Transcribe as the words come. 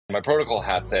My protocol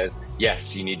hat says,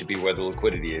 yes, you need to be where the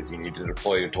liquidity is. You need to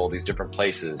deploy it to all these different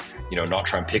places, not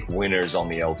try and pick winners on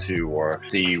the L2 or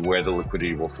see where the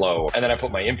liquidity will flow. And then I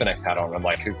put my Infinex hat on and I'm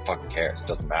like, who fucking cares? It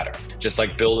doesn't matter. Just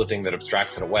like build a thing that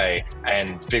abstracts it away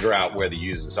and figure out where the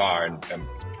users are and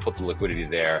put the liquidity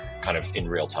there kind of in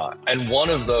real time. And one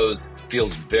of those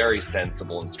feels very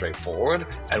sensible and straightforward.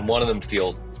 And one of them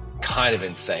feels kind of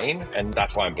insane. And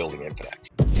that's why I'm building Infinex.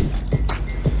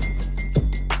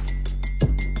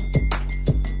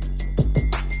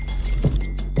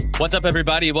 What's up,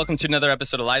 everybody? Welcome to another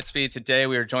episode of Lightspeed. Today,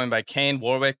 we are joined by Kain,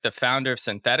 Warwick, the founder of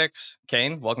Synthetix.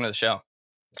 Kain, welcome to the show.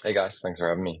 Hey, guys. Thanks for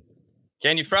having me.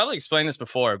 Kain, you've probably explained this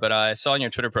before, but I saw on your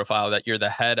Twitter profile that you're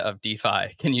the head of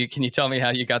DeFi. Can you tell me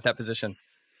how you got that position?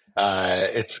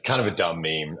 It's kind of a dumb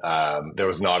meme. There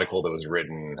was an article that was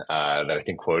written that I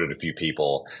think quoted a few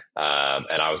people,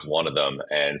 and I was one of them.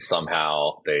 And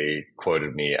somehow they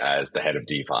quoted me as the head of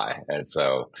DeFi, and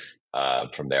so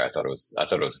from there, I thought it was a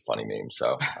funny meme,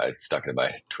 so I stuck it in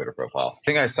my Twitter profile. I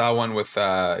think I saw one with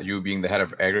you being the head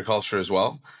of agriculture as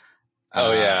well.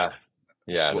 Oh yeah,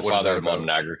 the father of modern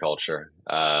agriculture.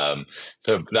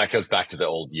 So that goes back to the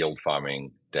old yield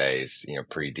farming days,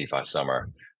 pre DeFi summer.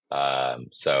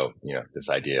 So this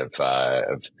idea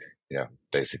of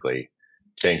basically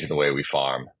changing the way we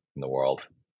farm in the world.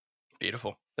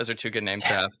 Beautiful. Those are two good names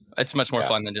to have. It's much more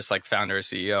fun than just like founder or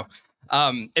CEO.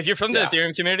 If you're from the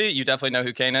Ethereum community, you definitely know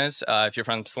who Kain is. If you're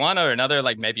from Solana or another,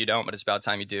 like maybe you don't, but it's about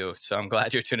time you do. So I'm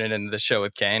glad you're tuning into the show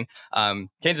with Kain.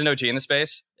 Kain's an OG in the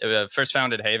space. It first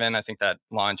founded Haven. I think that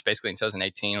launched basically in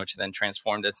 2018, which then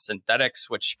transformed into Synthetix,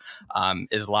 which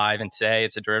is live. And today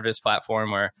it's a derivatives platform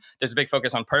where there's a big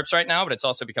focus on perps right now, but it's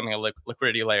also becoming a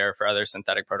liquidity layer for other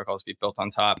synthetic protocols to be built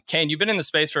on top. Kain, you've been in the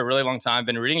space for a really long time,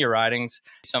 been reading your writings.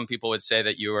 Some people would say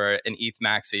that you were an ETH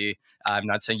maxi. I'm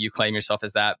not saying you claim yourself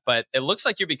as that, but it looks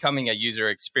like you're becoming a user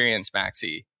experience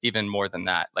maxi even more than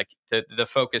that. Like the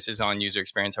focus is on user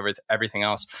experience over everything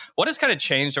else. What has kind of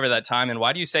changed over that time? And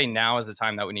why do you say now is the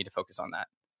time that we need to focus on that?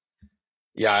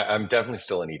 Yeah, I'm definitely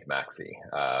still an ETH maxi.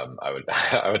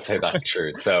 I would say that's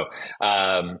true. So,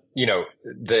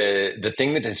 the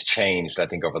thing that has changed, I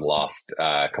think, over the last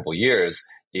couple of years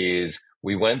is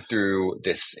we went through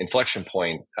this inflection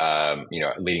point,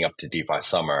 leading up to DeFi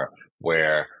summer,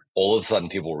 where all of a sudden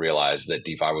people realized that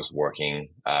DeFi was working.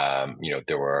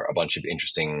 There were a bunch of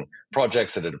interesting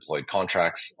projects that had deployed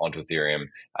contracts onto Ethereum.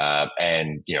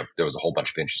 And there was a whole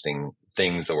bunch of interesting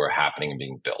things that were happening and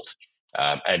being built.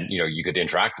 And you could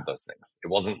interact with those things. It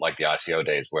wasn't like the ICO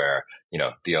days where,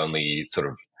 the only sort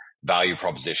of value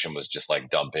proposition was just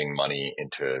like dumping money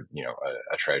into,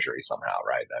 a treasury somehow,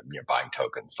 right? Buying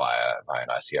tokens via an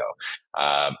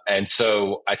ICO. And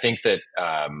so I think that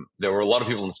there were a lot of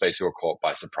people in the space who were caught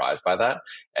by surprise by that.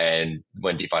 And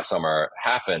when DeFi summer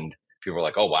happened, people were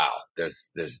like, oh, wow, there's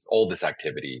all this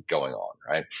activity going on,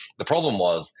 right? The problem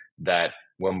was that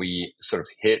when we sort of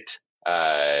hit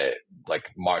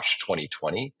like March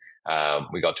 2020,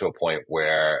 we got to a point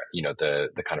where,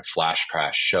 the kind of flash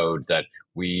crash showed that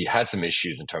we had some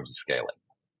issues in terms of scaling,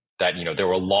 that, there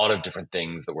were a lot of different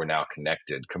things that were now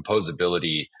connected.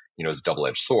 Composability, is a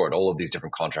double-edged sword. All of these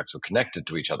different contracts were connected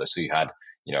to each other. So you had,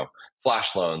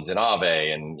 flash loans in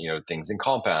Aave and, things in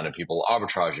Compound and people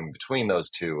arbitraging between those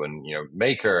two and,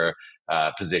 maker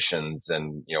positions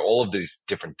and, all of these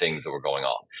different things that were going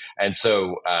on. And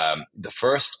so the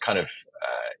first kind of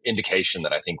indication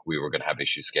that I think we were going to have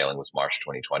issues scaling was March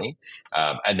 2020.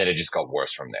 And then it just got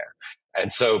worse from there.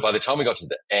 And so by the time we got to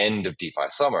the end of DeFi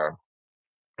summer,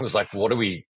 it was like, what are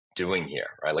we doing here,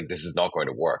 right? Like, this is not going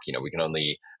to work. We can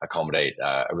only accommodate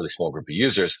a really small group of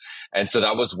users. And so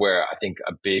that was where I think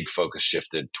a big focus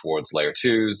shifted towards layer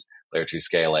 2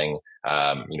 scaling.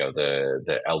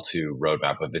 The L2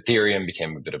 roadmap of Ethereum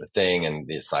became a bit of a thing. And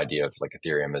this idea of like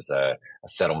Ethereum as a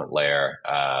settlement layer,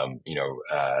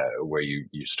 where you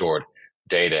stored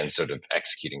data and sort of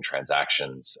executing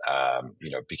transactions,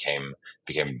 became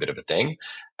a bit of a thing.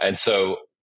 And so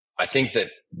I think that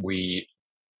we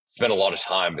spent a lot of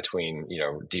time between,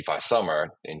 DeFi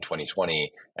summer in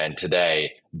 2020 and today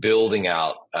building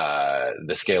out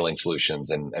the scaling solutions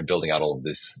and building out all of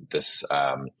this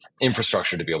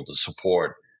infrastructure to be able to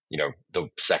support, the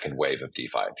second wave of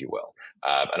DeFi, if you will.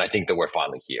 And I think that we're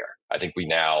finally here. I think we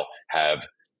now have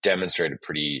demonstrated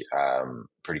pretty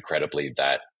credibly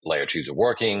that layer 2s are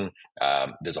working.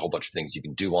 There's a whole bunch of things you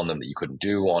can do on them that you couldn't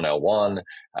do on L1.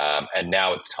 And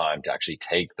now it's time to actually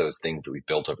take those things that we've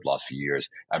built over the last few years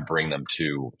and bring them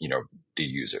to, the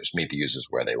users, meet the users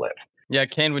where they live. Yeah,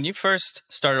 Kain, when you first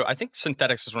started, I think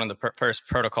Synthetix was one of the first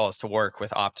protocols to work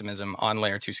with optimism on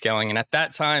layer 2 scaling. And at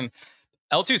that time,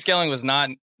 L2 scaling was not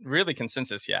really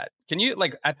consensus yet. Can you,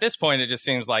 like, at this point, it just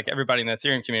seems like everybody in the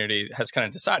Ethereum community has kind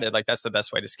of decided like that's the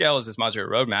best way to scale is this modular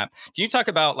roadmap. Can you talk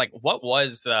about like what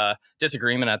was the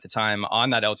disagreement at the time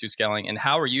on that L2 scaling, and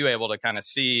how were you able to kind of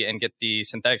see and get the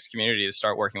synthetics community to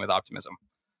start working with Optimism?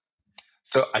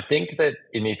 So I think that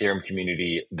in the Ethereum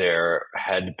community, there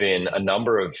had been a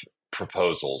number of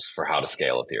proposals for how to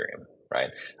scale Ethereum,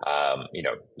 right?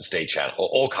 State channel,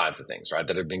 all kinds of things, right?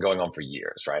 That have been going on for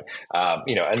years, right?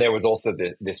 And there was also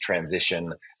this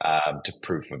transition to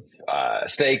proof of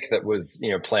stake that was,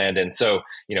 planned. And so,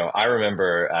 I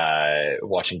remember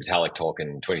watching Vitalik talk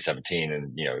in 2017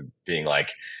 and, being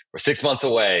like, we're 6 months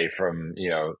away from,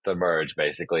 the merge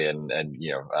basically.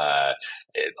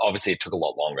 Obviously it took a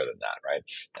lot longer than that. Right.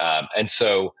 And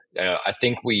so I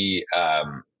think we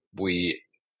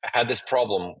had this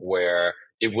problem where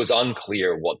it was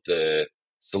unclear what the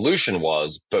solution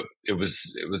was, but it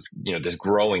was, this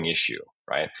growing issue.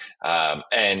 Right.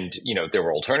 And there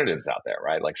were alternatives out there,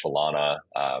 right? Like Solana,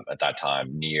 at that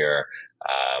time, Near,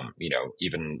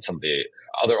 even some of the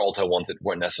other alto ones that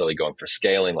weren't necessarily going for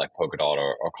scaling like Polkadot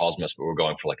or Cosmos, but were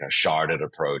going for like a sharded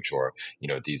approach or,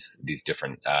 these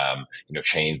different,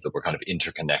 chains that were kind of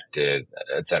interconnected,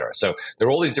 et cetera. So there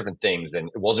were all these different things, and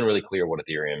it wasn't really clear what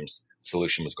Ethereum's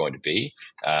solution was going to be.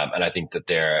 And I think that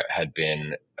there had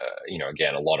been,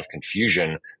 again, a lot of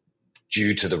confusion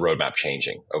due to the roadmap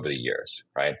changing over the years,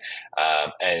 right?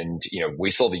 We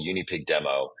saw the Unipig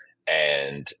demo,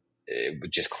 and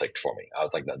it just clicked for me. I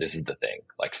was like, no, this is the thing.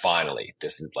 Like, finally,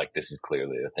 this is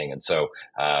clearly the thing. And so,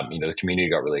 the community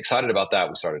got really excited about that.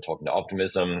 We started talking to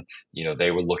Optimism.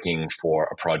 They were looking for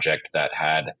a project that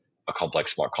had a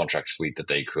complex smart contract suite that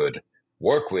they could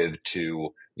work with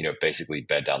to, basically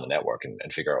bed down the network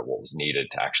and figure out what was needed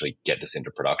to actually get this into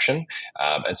production.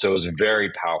 And so it was a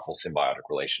very powerful symbiotic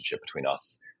relationship between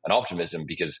us and Optimism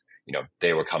because,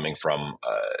 they were coming from,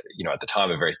 at the time,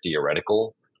 a very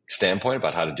theoretical standpoint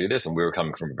about how to do this. And we were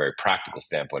coming from a very practical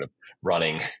standpoint of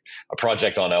running a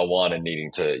project on L1 and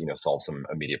needing to, solve some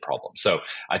immediate problems. So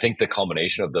I think the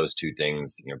combination of those two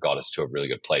things, got us to a really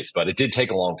good place, but it did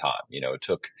take a long time.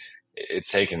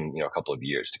 It's taken, a couple of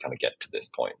years to kind of get to this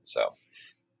point.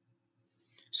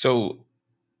 So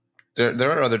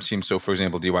there are other teams. So, for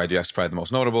example, DYDX probably the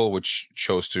most notable, which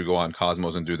chose to go on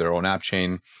Cosmos and do their own app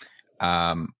chain.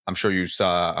 I'm sure you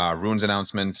saw Rune's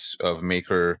announcement of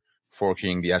Maker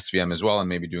forking the SVM as well and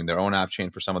maybe doing their own app chain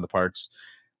for some of the parts.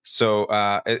 So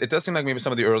it does seem like maybe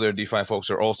some of the earlier DeFi folks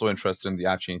are also interested in the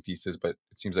app chain thesis, but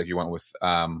it seems like you went with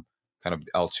kind of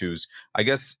L2s. I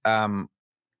guess,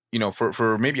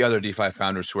 for maybe other DeFi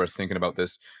founders who are thinking about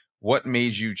this, what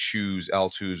made you choose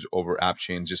L2s over app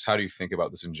chains? Just how do you think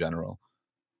about this in general?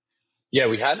 Yeah,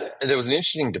 there was an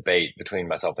interesting debate between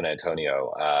myself and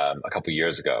Antonio a couple of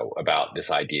years ago about this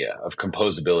idea of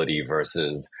composability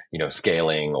versus,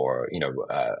 scaling or,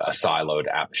 a siloed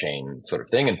app chain sort of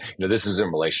thing. And, this is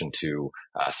in relation to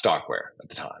Starkware at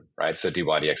the time, right? So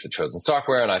DYDX had chosen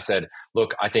Starkware, and I said,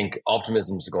 look, I think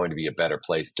Optimism is going to be a better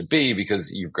place to be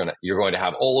because you're going to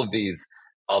have all of these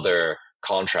other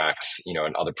contracts,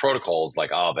 and other protocols like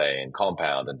Aave and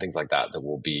Compound and things like that that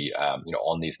will be,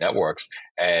 on these networks.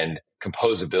 And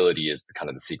composability is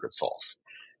the secret sauce.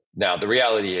 Now, the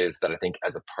reality is that I think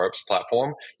as a perps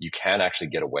platform, you can actually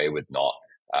get away with not,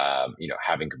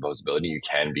 having composability. You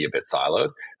can be a bit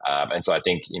siloed. And so I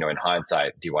think, in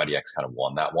hindsight, DYDX kind of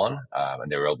won that one,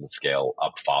 and they were able to scale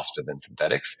up faster than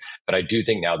synthetics. But I do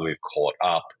think now that we've caught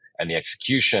up and the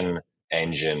execution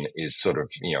engine is sort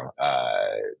of,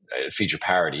 feature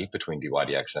parity between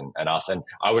DYDX and us. And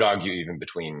I would argue even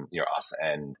between, us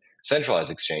and centralized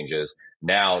exchanges.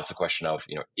 Now it's a question of,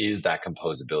 is that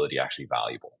composability actually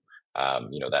valuable?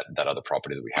 That other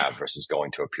property that we have versus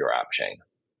going to a pure app chain.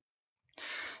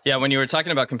 Yeah, when you were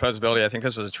talking about composability, I think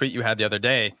this was a tweet you had the other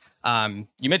day.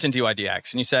 You mentioned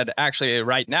DYDX, and you said, actually,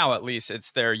 right now, at least,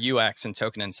 it's their UX and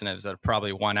token incentives that have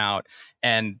probably won out.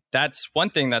 And that's one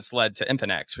thing that's led to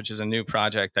Infinex, which is a new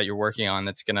project that you're working on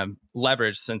that's going to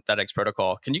leverage Synthetics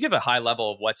protocol. Can you give a high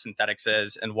level of what Synthetics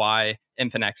is and why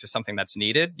Infinex is something that's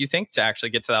needed, you think, to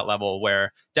actually get to that level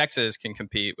where DEXs can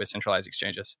compete with centralized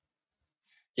exchanges?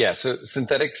 Yeah, so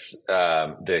Synthetics,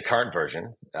 the current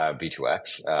version,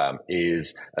 B2X,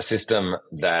 is a system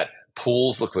that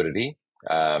pools liquidity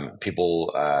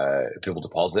people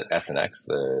deposit SNX,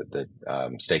 the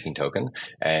staking token,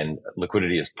 and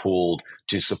liquidity is pooled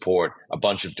to support a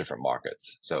bunch of different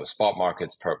markets. So spot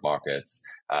markets, perp markets,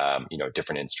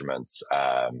 different instruments,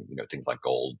 things like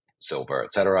gold, silver,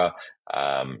 etc.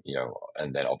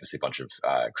 And then obviously a bunch of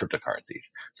cryptocurrencies.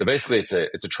 So basically,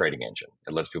 it's a trading engine.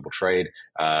 It lets people trade,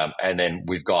 and then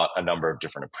we've got a number of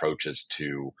different approaches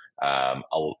to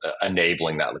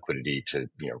enabling that liquidity to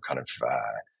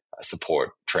support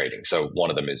trading. So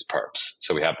one of them is perps.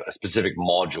 So we have a specific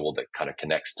module that kind of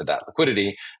connects to that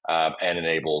liquidity and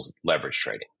enables leverage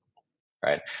trading.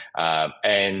 Right.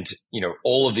 And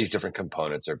all of these different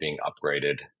components are being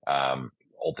upgraded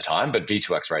all the time, but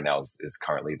V2X right now is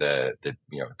currently the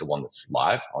one that's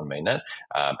live on mainnet,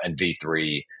 and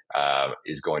V3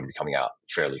 is going to be coming out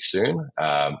fairly soon,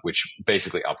 which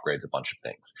basically upgrades a bunch of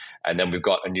things. And then we've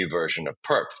got a new version of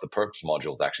perps. The perps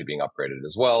module is actually being upgraded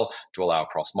as well to allow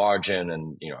cross margin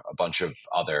and a bunch of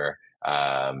other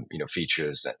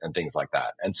features and things like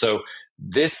that. And so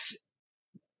this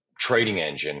trading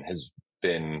engine has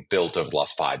been built over the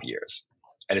last 5 years.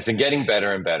 And it's been getting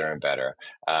better and better and better.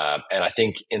 And I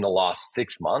think in the last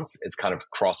 6 months, it's kind of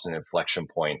crossed an inflection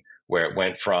point where it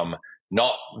went from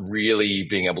not really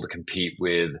being able to compete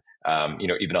with,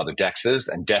 even other DEXs,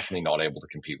 and definitely not able to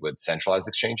compete with centralized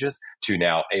exchanges, to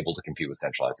now able to compete with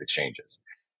centralized exchanges.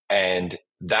 And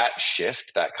that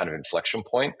shift, that kind of inflection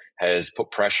point, has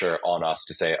put pressure on us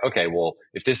to say, okay, well,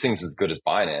 if this thing's as good as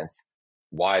Binance,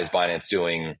 why is Binance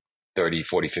doing 30,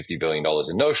 40, $50 billion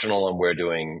in notional and we're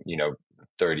doing,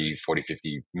 30, 40,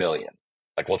 50 million?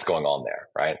 Like, what's going on there,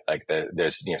 right? Like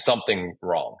there's something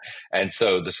wrong. And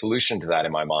so the solution to that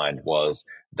in my mind was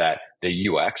that the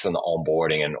UX and the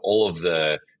onboarding and all of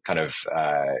the kind of,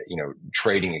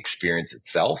 trading experience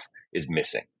itself is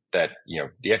missing. That,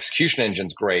 the execution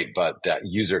engine's great, but that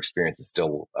user experience is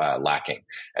still lacking.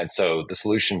 And so the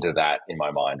solution to that in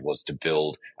my mind was to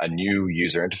build a new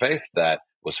user interface that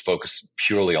was focused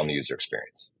purely on the user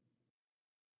experience.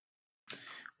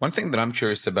 One thing that I'm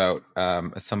curious about,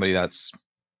 as somebody that's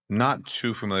not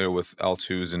too familiar with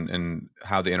L2s and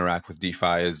how they interact with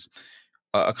DeFi, is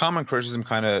a common criticism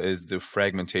kind of is the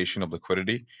fragmentation of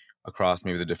liquidity across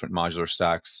maybe the different modular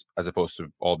stacks, as opposed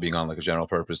to all being on like a general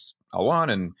purpose L1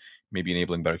 and maybe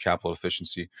enabling better capital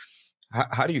efficiency.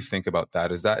 How do you think about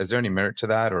that? Is there any merit to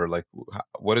that, or like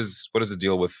what is the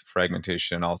deal with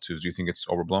fragmentation in L2s? Do you think it's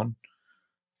overblown?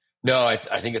 No, I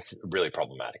think it's really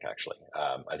problematic, actually.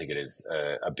 I think it is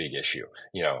a big issue.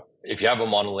 If you have a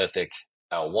monolithic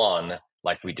L1,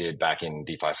 like we did back in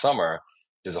DeFi summer,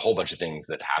 there's a whole bunch of things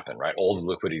that happen, right? All the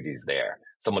liquidity is there.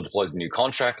 Someone deploys a new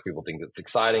contract, people think it's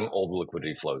exciting, all the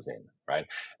liquidity flows in, right?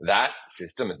 That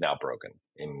system is now broken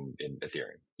in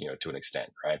Ethereum, to an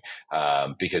extent, right?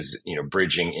 Because,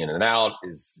 bridging in and out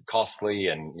is costly,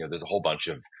 and, there's a whole bunch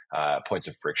of points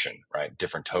of friction, right?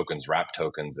 Different tokens, wrap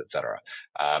tokens, etc.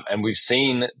 And we've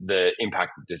seen the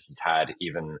impact that this has had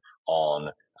even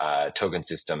on token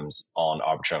systems on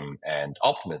Arbitrum and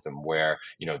Optimism, where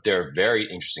there are very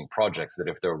interesting projects that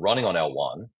if they're running on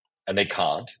L1, and they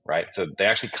can't, right? So they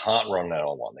actually can't run on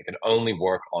L1. They can only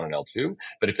work on an L2.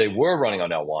 But if they were running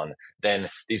on L1, then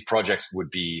these projects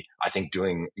would be, I think,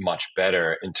 doing much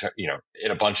better in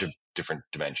a bunch of different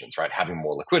dimensions, right? Having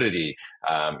more liquidity,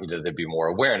 there'd be more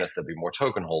awareness, there'd be more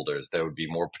token holders, there would be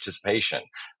more participation.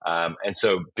 And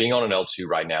so being on an L2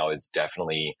 right now is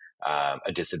definitely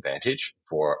a disadvantage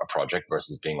for a project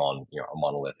versus being on a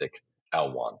monolithic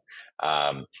L1.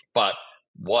 But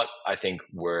what I think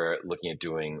we're looking at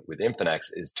doing with Infinex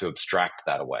is to abstract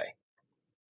that away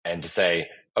and to say,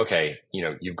 okay,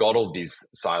 you've got all these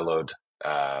siloed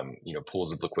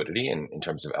pools of liquidity in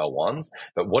terms of L1s,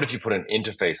 but what if you put an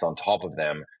interface on top of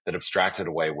them that abstracted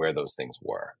away where those things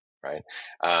were, right?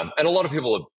 And a lot of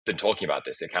people have been talking about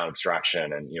this account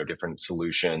abstraction and different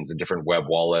solutions and different web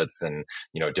wallets and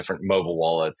different mobile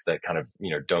wallets that kind of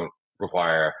don't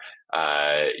require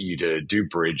you to do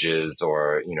bridges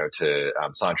or to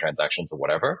sign transactions or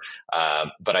whatever.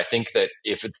 But I think that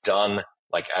if it's done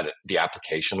like at the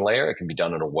application layer, it can be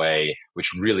done in a way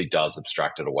which really does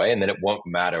abstract it away. And then it won't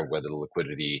matter whether the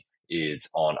liquidity is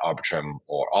on Arbitrum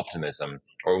or Optimism,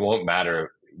 or it won't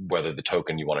matter whether the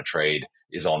token you want to trade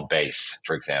is on Base,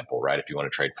 for example, right? If you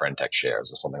want to trade Frontends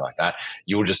shares or something like that,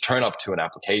 you will just turn up to an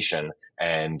application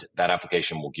and that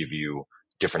application will give you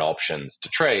different options to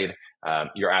trade.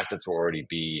 Your assets will already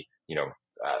be,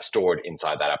 stored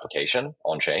inside that application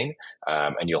on chain,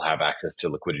 and you'll have access to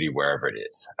liquidity wherever it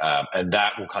is. And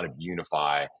that will kind of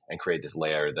unify and create this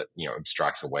layer that,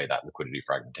 abstracts away that liquidity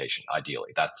fragmentation.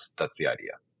 Ideally, that's the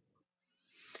idea.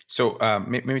 So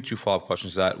maybe two follow-up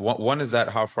questions to that. One is that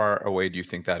how far away do you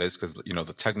think that is? Because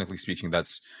technically speaking,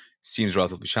 that's seems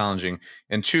relatively challenging.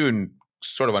 And two, and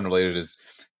sort of unrelated, is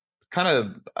kind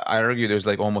of, I argue there's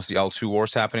like almost the L2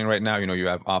 wars happening right now. You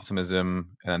have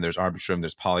Optimism, and then there's Arbitrum,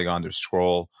 there's Polygon, there's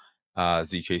Scroll,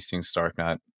 ZK Sync,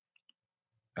 Starknet,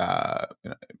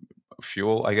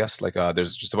 Fuel, I guess. Like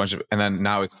there's just a bunch of, and then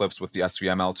now Eclipse with the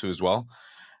SVM L2 as well.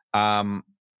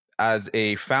 As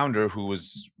a founder who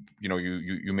was,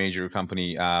 you made your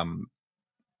company,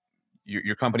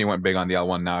 your company went big on the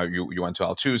L1. Now you went to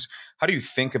L2s. How do you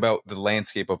think about the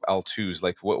landscape of L2s?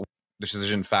 Like, what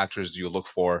decision factors do you look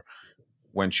for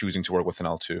when choosing to work with an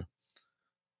L2?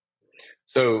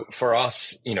 So for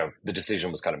us, the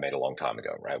decision was kind of made a long time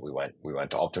ago, right? We went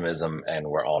to Optimism, and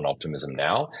we're on Optimism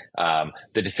now.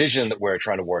 The decision that we're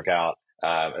trying to work out,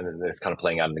 and it's kind of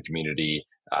playing out in the community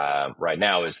right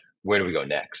now, is where do we go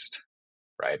next,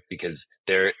 right? Because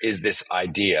there is this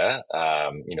idea,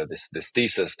 this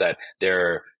thesis that there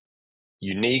are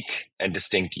unique and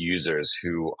distinct users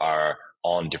who are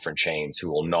on different chains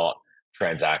who will not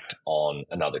transact on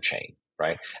another chain,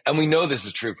 right? And we know this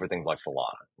is true for things like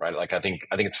Solana, right? Like I think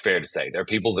it's fair to say there are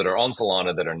people that are on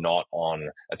Solana that are not on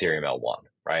Ethereum L1,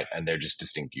 right? And they're just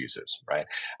distinct users, right?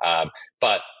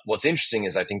 But what's interesting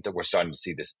is I think that we're starting to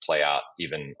see this play out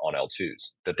even on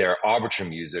L2s, that there are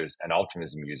Arbitrum users and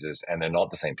Optimism users, and they're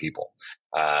not the same people.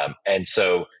 And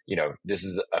so, this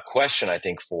is a question I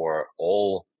think for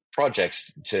all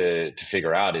projects to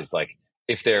figure out, is like,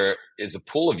 if there is a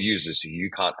pool of users who you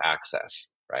can't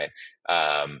access, right,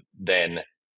 then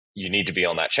you need to be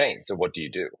on that chain. So what do?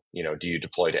 Do you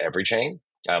deploy to every chain?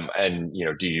 And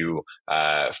do you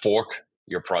fork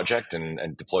your project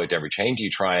and deploy it to every chain? Do you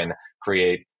try and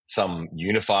create some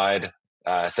unified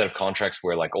set of contracts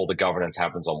where like all the governance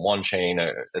happens on one chain,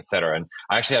 et cetera? And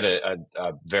I actually had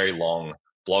a very long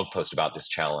blog post about this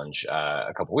challenge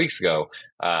a couple of weeks ago.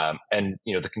 And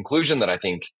the conclusion that I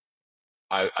think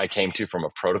I came to from a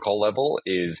protocol level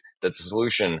is that the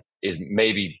solution is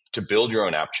maybe to build your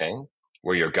own app chain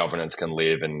where your governance can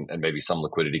live and maybe some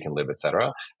liquidity can live, et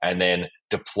cetera, and then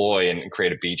deploy and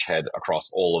create a beachhead across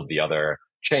all of the other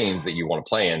chains that you want to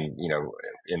play in.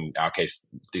 In our case,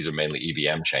 these are mainly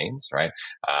EVM chains, right?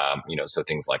 So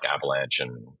things like Avalanche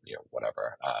and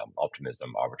whatever,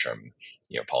 Optimism, Arbitrum,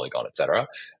 Polygon, et cetera.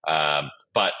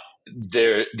 But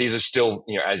these are still,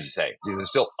 as you say, these are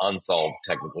still unsolved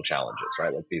technical challenges,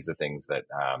 right? Like these are things that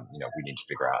we need to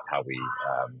figure out how we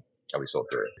sort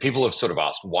through. People have sort of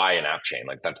asked, why an app chain?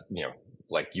 Like that's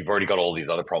like you've already got all these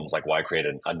other problems, like why create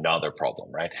another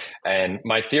problem, right? And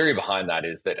my theory behind that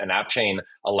is that an app chain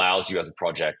allows you as a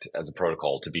project, as a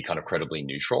protocol, to be kind of credibly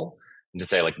neutral and to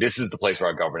say, like, this is the place where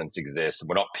our governance exists.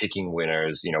 We're not picking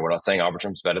winners. We're not saying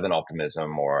Arbitrum's better than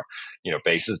Optimism, or,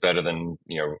 Base is better than,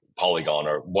 Polygon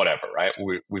or whatever, right?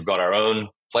 We've got our own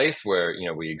place where,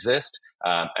 we exist.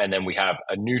 And then we have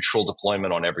a neutral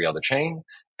deployment on every other chain.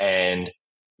 And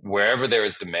wherever there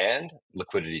is demand,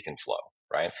 liquidity can flow,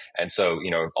 right? And so,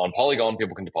 on Polygon,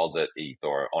 people can deposit ETH,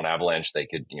 or on Avalanche, they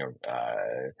could,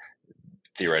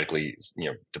 theoretically,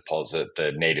 deposit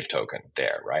the native token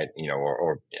there, right?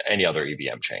 Or any other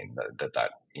EVM chain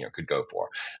that could go for.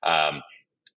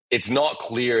 It's not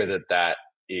clear that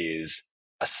is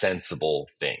a sensible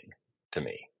thing to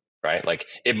me, right? Like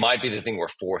it might be the thing we're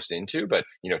forced into, but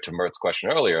to Mert's question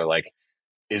earlier, like,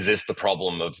 is this the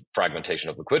problem of fragmentation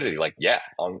of liquidity? Like, yeah,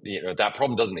 that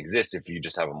problem doesn't exist if you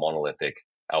just have a monolithic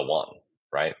L1,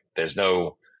 right? There's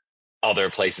no other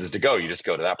places to go. You just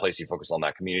go to that place, you focus on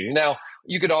that community. Now,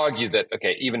 you could argue that,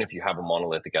 okay, even if you have a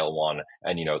monolithic L1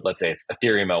 and, let's say it's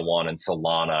Ethereum L1 and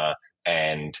Solana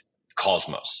and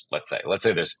Cosmos, let's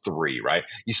say there's three, right?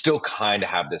 You still kind of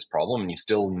have this problem, and you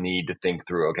still need to think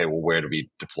through, okay, well, where do we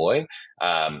deploy?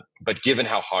 But given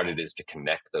how hard it is to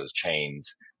connect those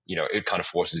chains, it kind of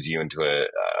forces you into a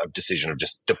decision of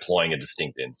just deploying a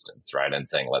distinct instance, right? And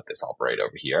saying, let this operate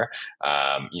over here.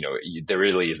 There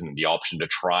really isn't the option to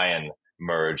try and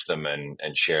merge them and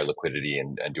share liquidity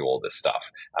and do all this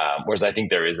stuff. Whereas I think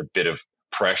there is a bit of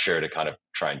pressure to kind of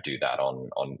try and do that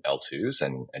on L2s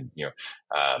and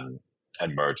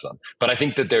merge them. But I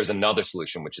think that there's another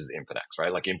solution, which is Infinex,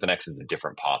 right? Like Infinex is a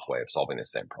different pathway of solving the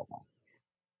same problem.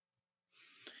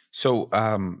 So,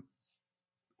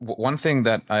 one thing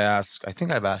that I think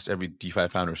I've asked every DeFi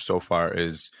founder so far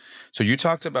is, so you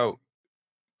talked about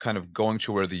kind of going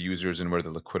to where the users and where the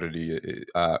liquidity,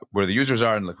 where the users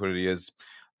are and liquidity is.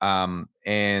 One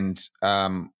thing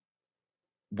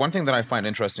that I find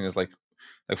interesting is like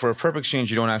for a perp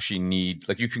exchange, you don't actually need,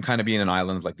 like you can kind of be in an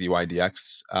island like the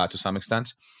UIDX to some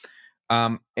extent.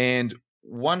 And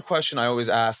one question I always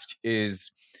ask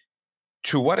is,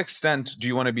 to what extent do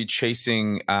you want to be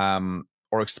chasing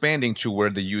or expanding to where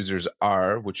the users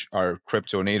are, which are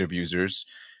crypto native users?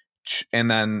 And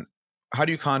then how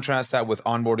do you contrast that with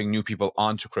onboarding new people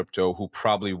onto crypto who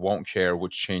probably won't care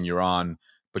which chain you're on,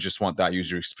 but just want that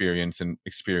user experience and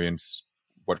experience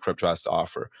what crypto has to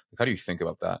offer? Like, how do you think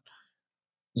about that?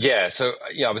 Yeah, so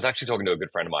I was actually talking to a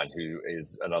good friend of mine who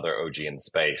is another OG in the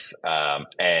space,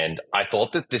 and I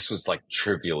thought that this was like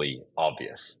trivially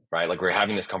obvious, right? Like we were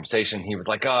having this conversation. He was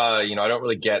like, I don't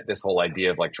really get this whole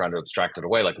idea of like trying to abstract it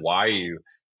away. Like, why are you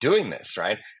doing this,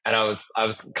 right?" And I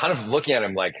was kind of looking at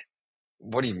him like,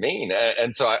 "What do you mean?"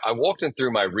 And so I walked him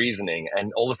through my reasoning,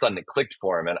 and all of a sudden it clicked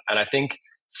for him. And I think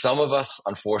some of us,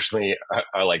 unfortunately,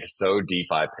 are like so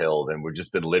DeFi pilled, and we've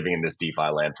just been living in this DeFi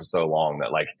land for so long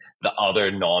that like the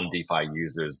other non-DeFi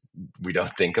users we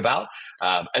don't think about.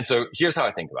 And so here's how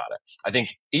I think about it. I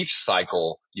think each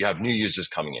cycle you have new users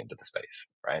coming into the space,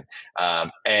 right?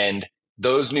 And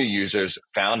those new users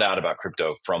found out about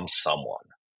crypto from someone,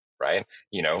 right?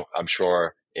 I'm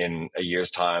sure in a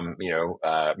year's time,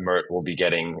 Mert will be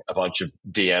getting a bunch of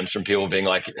DMs from people being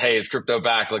like, "Hey, is crypto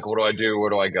back? Like, what do I do? Where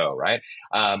do I go?" Right?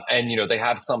 And they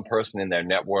have some person in their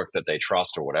network that they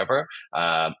trust or whatever.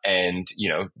 And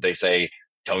they say,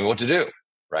 "Tell me what to do."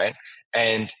 Right?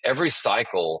 And every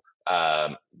cycle,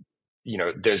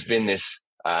 there's been this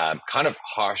kind of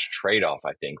harsh trade-off,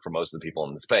 I think, for most of the people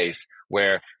in the space,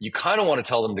 where you kind of want to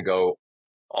tell them to go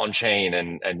on chain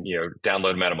and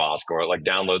download MetaMask or like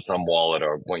download some wallet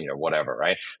or whatever,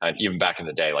 right? And even back in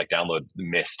the day, like download the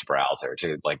Mist browser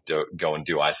to like go and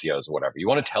do ICOs or whatever. You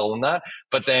want to tell them that,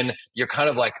 but then you're kind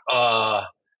of like,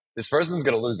 this person's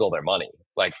going to lose all their money.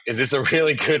 Like, is this a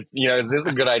really good, is this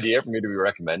a good idea for me to be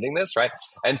recommending this, right?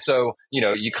 And so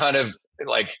you kind of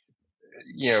like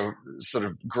sort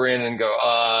of grin and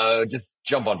go, just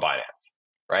jump on Binance.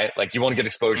 Right? Like, you want to get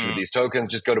exposure to these tokens,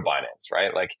 just go to Binance,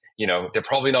 right? Like, they're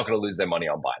probably not going to lose their money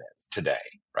on Binance today,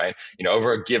 right?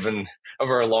 Over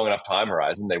a long enough time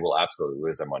horizon, they will absolutely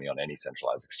lose their money on any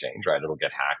centralized exchange, right? It'll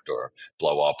get hacked or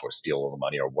blow up or steal all the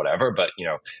money or whatever. But,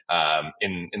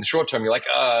 in the short term, you're like,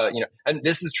 and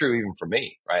this is true even for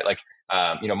me, right? Like,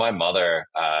 my mother,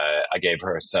 I gave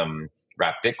her some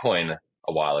wrapped Bitcoin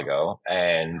a while ago,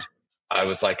 and I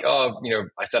was like,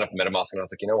 I set up MetaMask, and I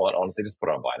was like, you know what? Honestly, just put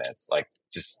it on Binance. Like,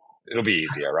 it'll be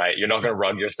easier, right? You're not going to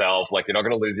rug yourself. Like, you're not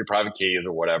going to lose your private keys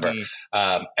or whatever.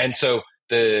 And so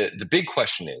the big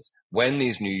question is, when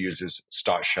these new users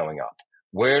start showing up,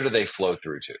 where do they flow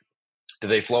through to? Do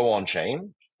they flow on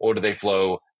chain, or do they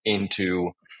flow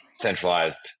into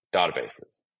centralized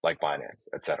databases like Binance,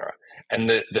 et cetera? And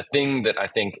the thing that I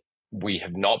think we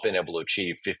have not been able to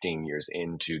achieve 15 years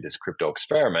into this crypto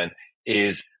experiment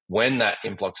is, when that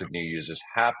influx of new users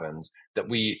happens, that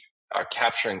we are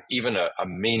capturing even a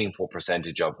meaningful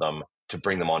percentage of them to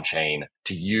bring them on chain,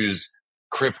 to use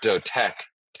crypto tech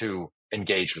to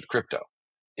engage with crypto.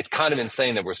 It's kind of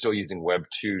insane that we're still using Web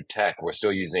 2 tech. We're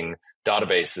still using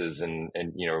databases and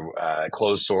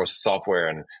closed source software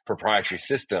and proprietary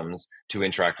systems to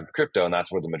interact with crypto. And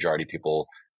that's where the majority of people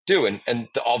do. And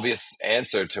the obvious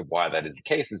answer to why that is the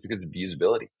case is because of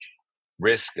usability.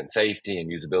 Risk and safety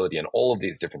and usability and all of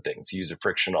these different things, user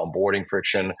friction, onboarding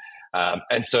friction.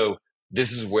 And so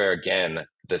this is where, again,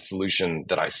 the solution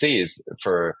that I see is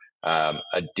for a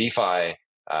DeFi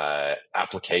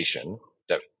application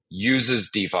that uses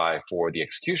DeFi for the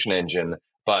execution engine,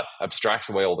 but abstracts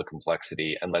away all the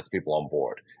complexity and lets people on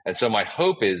board. And so my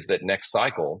hope is that next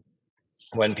cycle,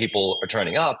 when people are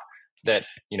turning up, that,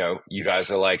 you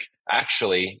guys are like,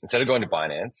 actually, instead of going to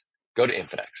Binance, go to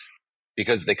Infinex.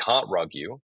 Because they can't rug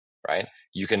you, right?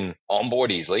 You can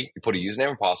onboard easily. You put a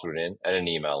username and password in and an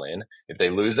email in. If they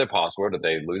lose their password or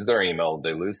they lose their email,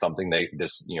 they lose something,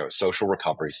 this social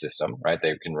recovery system, right?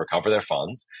 They can recover their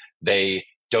funds. They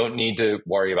don't need to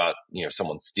worry about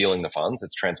someone stealing the funds.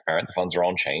 It's transparent. The funds are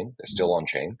on chain. They're still on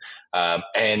chain,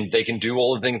 and they can do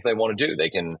all the things they want to do. They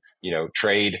can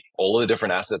trade all of the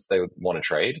different assets they want to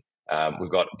trade.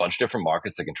 We've got a bunch of different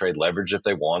markets. They can trade leverage if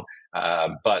they want,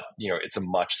 but it's a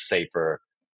much safer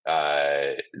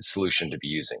solution to be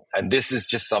using. And this is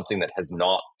just something that has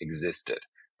not existed,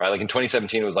 right? Like in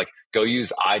 2017, it was like, go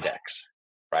use IDEX,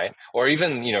 right? Or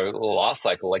even the last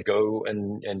cycle, like go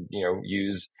and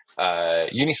use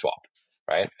Uniswap,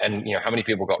 right? And how many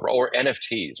people got, or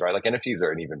NFTs, right? Like NFTs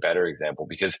are an even better example,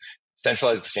 because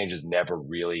centralized exchanges never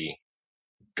really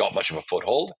got much of a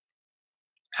foothold.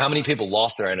 How many people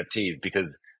lost their NFTs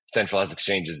because centralized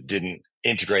exchanges didn't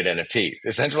integrate NFTs?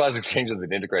 If centralized exchanges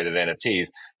had integrated NFTs,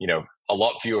 a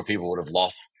lot fewer people would have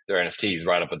lost their NFTs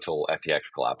right up until FTX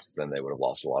collapsed. Then they would have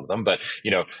lost a lot of them. But,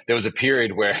 there was a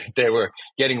period where they were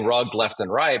getting rugged left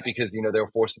and right because, they were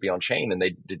forced to be on chain, and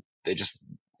they just,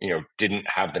 didn't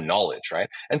have the knowledge, right?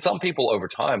 And some people over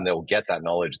time, they'll get that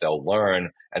knowledge, they'll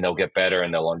learn, and they'll get better,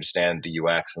 and they'll understand the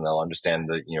UX, and they'll understand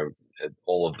the,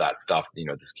 all of that stuff,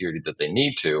 the security that they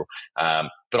need to.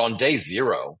 But on day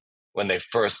zero, when they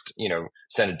first,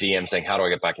 send a DM saying, how do I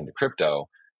get back into crypto?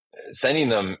 Sending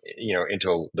them,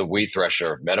 into the wheat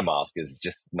thresher of MetaMask is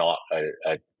just not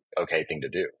a okay thing to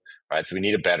do, right? So we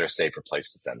need a better, safer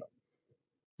place to send them.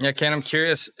 Yeah, Kain, I'm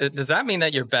curious, does that mean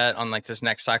that your bet on like this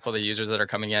next cycle, the users that are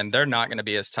coming in, they're not going to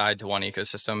be as tied to one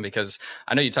ecosystem? Because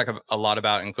I know you talk a lot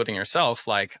about, including yourself,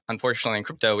 like unfortunately in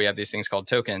crypto, we have these things called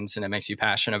tokens, and it makes you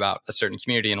passionate about a certain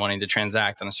community and wanting to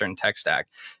transact on a certain tech stack.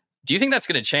 Do you think that's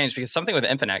going to change? Because something with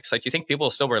Infinex, like, do you think people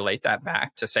will still relate that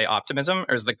back to, say, optimism?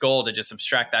 Or is the goal to just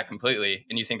abstract that completely?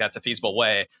 And you think that's a feasible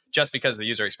way just because the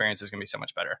user experience is going to be so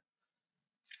much better?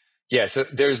 Yeah, so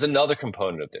there's another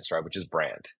component of this, right, which is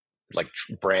brand. Like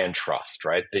brand trust,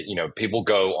 right? That, people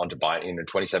go onto Binance in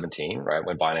 2017, right?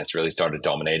 When Binance really started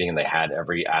dominating and they had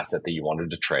every asset that you wanted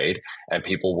to trade, and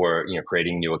people were,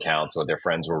 creating new accounts, or their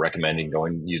friends were recommending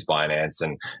going use Binance,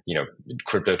 and,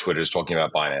 crypto Twitter is talking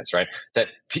about Binance, right? That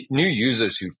new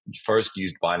users who first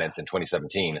used Binance in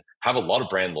 2017 have a lot of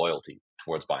brand loyalty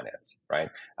towards Binance, right?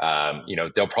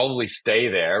 They'll probably stay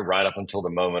there right up until the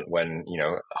moment when,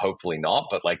 hopefully not,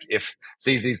 but like if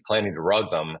CZ's planning to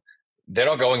rug them, they're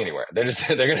not going anywhere. They're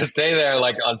going to stay there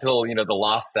like until, the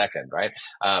last second, right?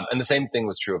 And the same thing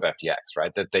was true of FTX,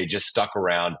 right? That they just stuck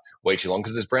around way too long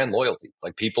because there's brand loyalty.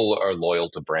 Like people are loyal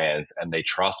to brands and they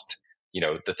trust,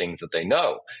 the things that they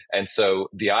know. And so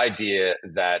the idea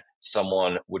that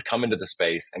someone would come into the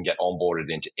space and get onboarded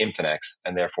into Infinex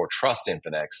and therefore trust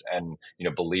Infinex and,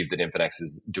 believe that Infinex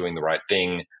is doing the right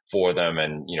thing for them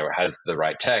and, has the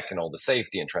right tech and all the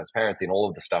safety and transparency and all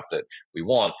of the stuff that we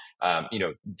want.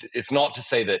 It's not to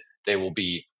say that they will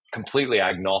be completely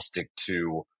agnostic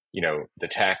to, the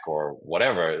tech or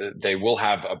whatever. They will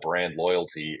have a brand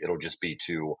loyalty. It'll just be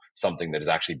to something that is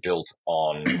actually built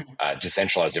on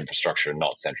decentralized infrastructure,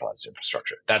 not centralized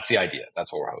infrastructure. That's the idea.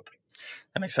 That's what we're hoping.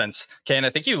 That makes sense. Kain, I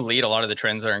think you lead a lot of the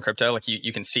trends that are in crypto. Like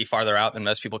you can see farther out than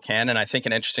most people can. And I think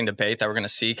an interesting debate that we're going to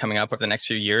see coming up over the next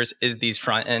few years is these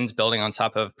front ends building on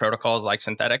top of protocols like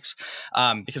synthetics.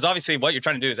 Because obviously what you're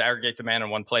trying to do is aggregate demand in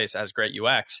one place as great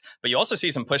UX, but you also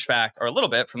see some pushback or a little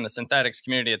bit from the synthetics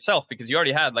community itself, because you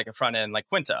already had like a front end like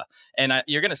Quinta. And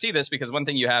you're going to see this because one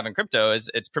thing you have in crypto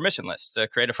is it's permissionless to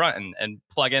create a front end and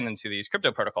plug into these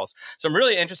crypto protocols. So I'm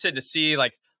really interested to see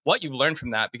like what you learned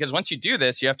from that, because once you do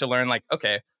this, you have to learn like,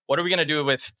 okay, what are we going to do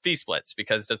with fee splits?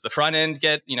 Because does the front end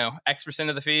get, X%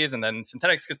 of the fees and then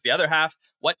synthetics gets the other half?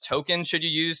 What token should you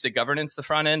use to governance the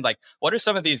front end? Like, what are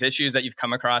some of these issues that you've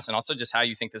come across, and also just how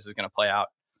you think this is going to play out?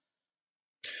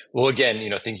 Well, again,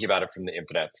 thinking about it from the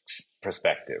Infinex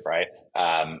perspective, right?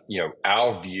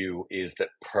 Our view is that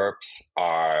perps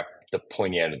are the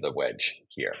pointy end of the wedge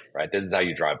here, right? This is how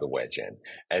you drive the wedge in.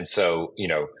 And so,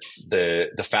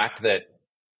 the fact that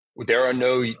there are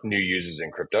no new users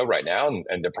in crypto right now,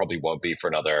 and there probably won't be for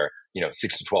another,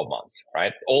 6 to 12 months,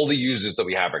 right? All the users that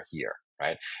we have are here,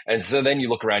 right? And so then you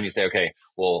look around, you say, okay,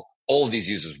 well, all of these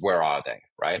users, where are they,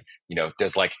 right?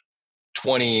 There's like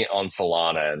 20 on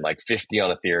Solana and like 50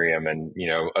 on Ethereum and,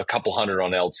 a couple hundred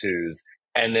on L2s.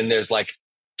 And then there's like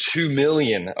 2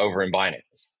 million over in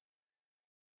Binance.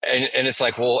 And it's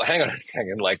like, well, hang on a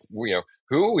second. Like,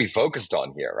 who are we focused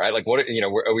on here, right? Like, what,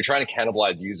 are we trying to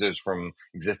cannibalize users from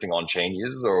existing on-chain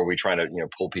users, or are we trying to,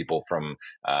 pull people from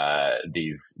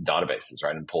these databases,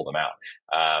 right, and pull them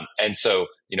out? And so,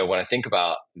 when I think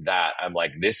about that, I'm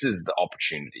like, this is the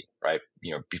opportunity, right?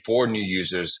 Before new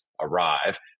users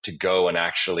arrive, to go and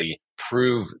actually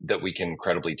prove that we can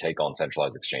credibly take on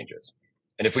centralized exchanges.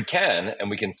 And if we can, and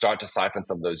we can start to siphon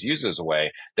some of those users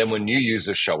away, then when new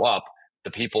users show up, the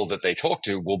people that they talk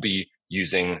to will be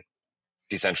using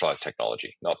decentralized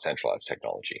technology, not centralized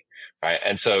technology, right?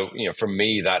 And so, for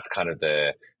me, that's kind of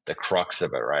the crux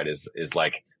of it, right? Is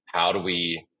like, how do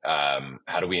we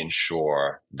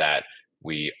ensure that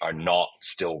we are not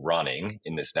still running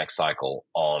in this next cycle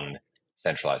on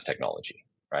centralized technology,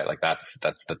 right? Like that's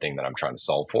the thing that I'm trying to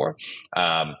solve for.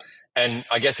 And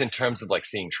I guess in terms of like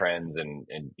seeing trends and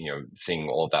seeing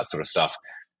all of that sort of stuff,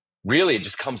 really, it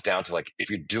just comes down to like,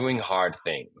 if you're doing hard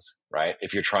things, right?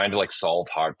 If you're trying to like solve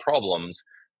hard problems,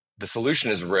 the solution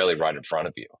is rarely right in front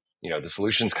of you. The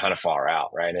solution's kind of far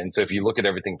out, right? And so if you look at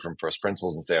everything from first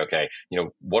principles and say, okay,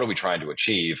 what are we trying to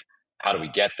achieve? How do we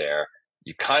get there?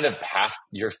 you kind of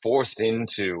you're forced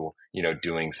into,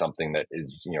 doing something that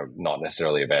is, not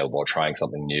necessarily available, or trying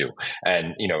something new.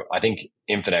 And, I think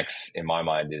Infinex, in my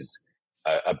mind, is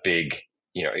a big,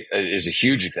 is a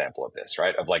huge example of this,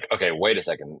 right? Of like, okay, wait a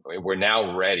second, we're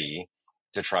now ready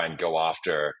to try and go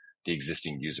after the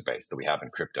existing user base that we have in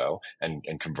crypto and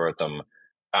convert them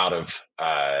out of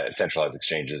centralized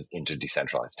exchanges into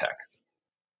decentralized tech.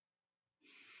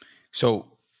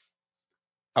 So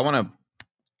I want to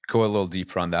go a little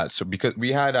deeper on that. So because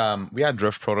we had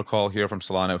Drift Protocol here from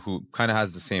Solana, who kind of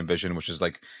has the same vision, which is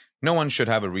like no one should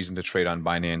have a reason to trade on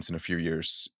Binance in a few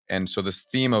years. And so this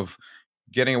theme of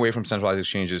getting away from centralized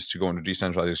exchanges to go into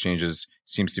decentralized exchanges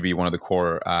seems to be one of the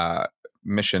core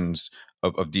missions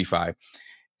of DeFi.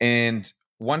 And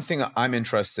one thing I'm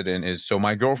interested in is, so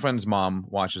my girlfriend's mom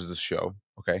watches this show,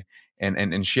 okay,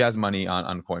 and she has money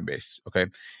on Coinbase, okay,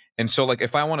 and so like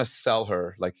if I want to sell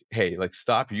her, like, hey, like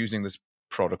stop using this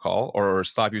protocol or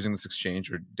stop using this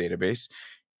exchange or database,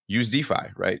 use DeFi,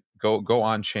 right? Go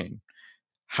on chain.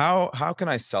 How can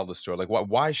I sell this to her? Like,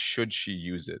 why should she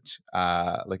use it?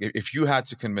 Like, if you had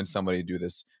to convince somebody to do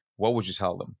this, what would you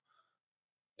tell them?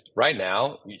 Right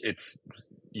now,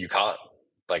 you can't.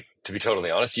 Like, to be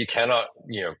totally honest, you cannot,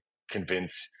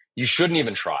 convince. You shouldn't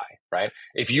even try, right?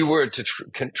 If you were to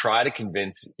try to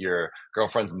convince your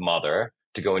girlfriend's mother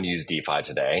to go and use DeFi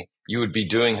today, you would be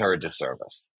doing her a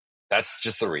disservice. That's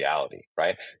just the reality,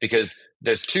 right? Because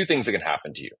there's two things that can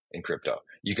happen to you in crypto.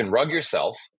 You can rug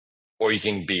yourself, or you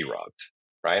can be rugged,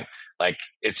 right? Like,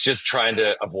 it's just trying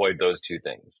to avoid those two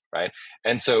things, right?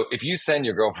 And so if you send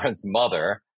your girlfriend's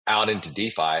mother out into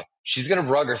DeFi, she's going to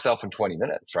rug herself in 20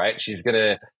 minutes, right? She's going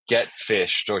to get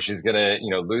phished, or she's going to,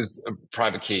 lose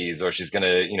private keys, or she's going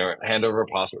to, hand over a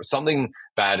password. Something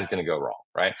bad is going to go wrong,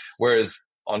 right? Whereas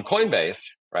on Coinbase,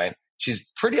 right, she's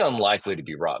pretty unlikely to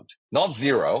be rugged. Not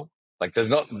zero. Like,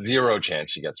 there's not zero chance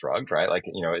she gets rugged, right? Like,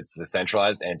 it's a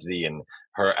centralized entity and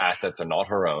her assets are not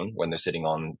her own when they're sitting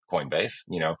on Coinbase,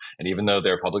 and even though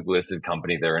they're a publicly listed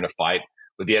company, they're in a fight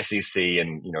with the SEC,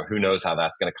 and, who knows how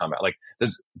that's going to come out. Like,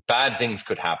 there's bad things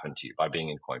could happen to you by being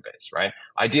in Coinbase, right?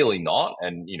 Ideally not.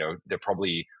 And, they're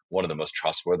probably one of the most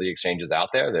trustworthy exchanges out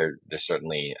there. They're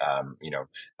certainly,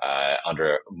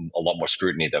 under a lot more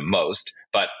scrutiny than most,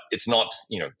 but it's not,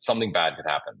 something bad could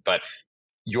happen. But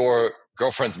your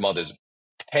girlfriend's mother's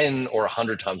 10 or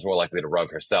 100 times more likely to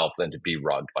rug herself than to be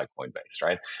rugged by Coinbase,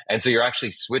 right? And so you're actually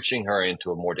switching her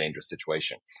into a more dangerous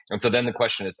situation. And so then the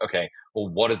question is, okay, well,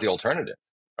 what is the alternative,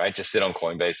 right? Just sit on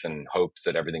Coinbase and hope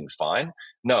that everything's fine?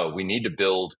 No, we need to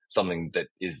build something that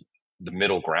is the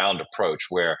middle ground approach,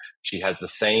 where she has the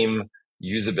same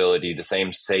usability, the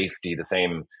same safety, the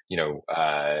same,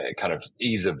 kind of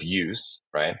ease of use,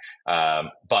 right?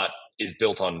 But is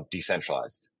built on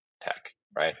decentralized tech.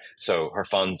 Right. So her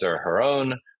funds are her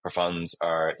own. Her funds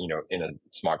are, in a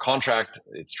smart contract.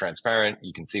 It's transparent.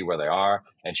 You can see where they are,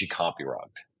 and she can't be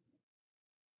rugged.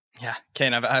 Yeah.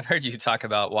 Kain, I've heard you talk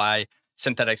about why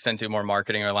synthetics tend to do more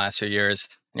marketing over the last few years.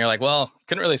 And you're like, well,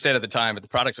 couldn't really say it at the time, but the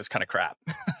product was kind of crap.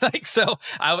 Like, so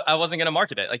I wasn't going to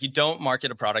market it. Like, you don't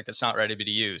market a product that's not ready to be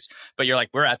used. But you're like,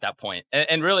 we're at that point.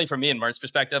 And really, from me and Mert's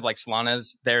perspective, like,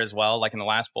 Solana's there as well. Like, in the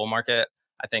last bull market,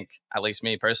 I think, at least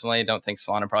me personally, don't think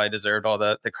Solana probably deserved all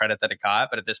the credit that it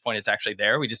got. But at this point, it's actually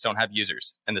there. We just don't have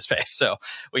users in the space. So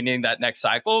we need that next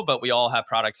cycle. But we all have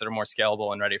products that are more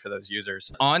scalable and ready for those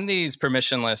users. On these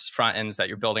permissionless front ends that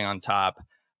you're building on top,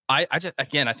 I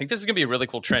think this is going to be a really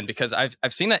cool trend, because I've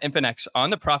seen that Infinex,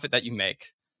 on the profit that you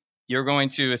make, you're going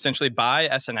to essentially buy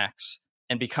SNX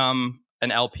and become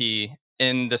an LP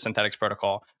in the Synthetics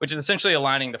protocol, which is essentially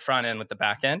aligning the front end with the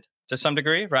back end to some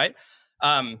degree, right?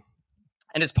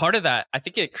 And as part of that, I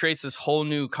think it creates this whole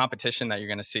new competition that you're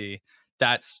going to see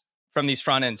that's from these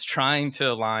front ends trying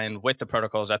to align with the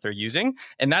protocols that they're using.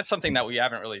 And that's something that we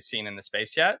haven't really seen in the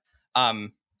space yet.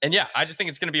 And yeah, I just think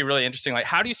it's going to be really interesting. Like,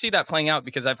 how do you see that playing out?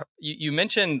 Because you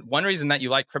mentioned one reason that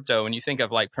you like crypto, when you think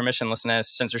of like permissionlessness,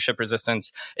 censorship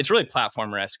resistance, it's really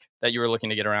platform risk that you were looking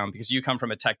to get around, because you come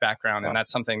from a tech background, and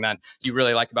that's something that you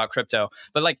really like about crypto.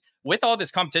 But like, with all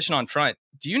this competition on front,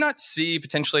 do you not see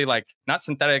potentially, like, not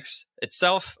Synthetics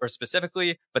itself or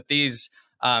specifically, but these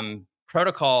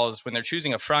protocols, when they're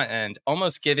choosing a front end,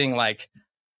 almost giving like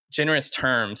generous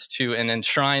terms to an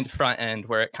enshrined front end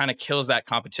where it kind of kills that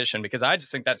competition? Because I just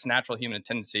think that's natural human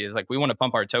tendency, is like, we want to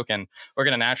pump our token. We're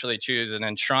going to naturally choose an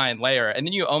enshrined layer. And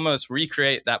then you almost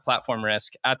recreate that platform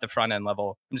risk at the front end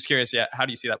level. I'm just curious, how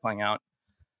do you see that playing out?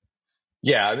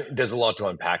 Yeah, there's a lot to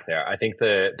unpack there. I think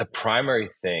the primary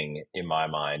thing in my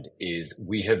mind is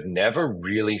we have never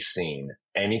really seen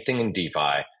anything in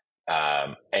DeFi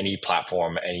any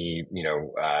platform, any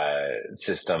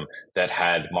system that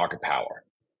had market power,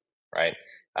 right?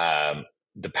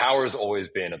 The power has always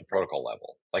been at the protocol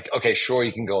level. Like, okay, sure,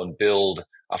 you can go and build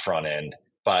a front end,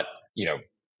 but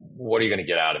what are you going to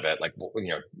get out of it? Like,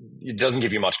 it doesn't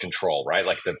give you much control, right?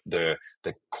 Like the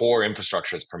core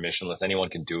infrastructure is permissionless. Anyone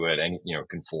can do it and,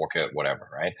 can fork it, whatever,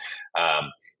 right?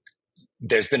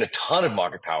 There's been a ton of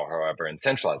market power, however, in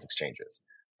centralized exchanges,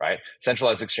 right?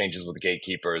 Centralized exchanges were the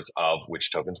gatekeepers of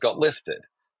which tokens got listed,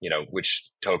 which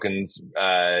tokens,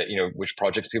 which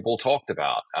projects people talked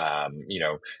about.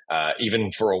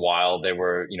 Even for a while, they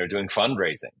were, doing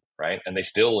fundraising, right? And they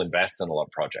still invest in a lot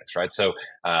of projects, right? So,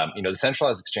 the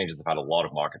centralized exchanges have had a lot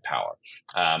of market power.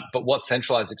 But what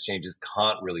centralized exchanges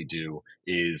can't really do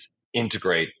is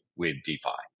integrate with DeFi.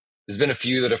 There's been a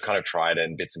few that have kind of tried it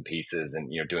in bits and pieces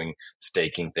and, doing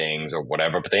staking things or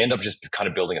whatever, but they end up just kind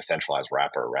of building a centralized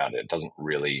wrapper around it. It doesn't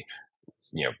really,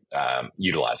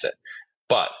 utilize it.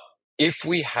 But if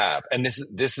we have, and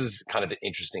this is kind of the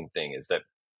interesting thing, is that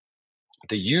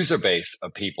the user base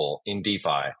of people in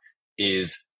DeFi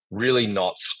is really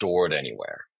not stored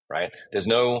anywhere, right? There's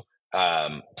no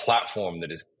platform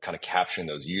that is kind of capturing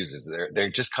those users. They're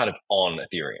just kind of on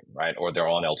Ethereum, right? Or they're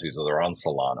on L2s, or they're on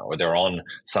Solana, or they're on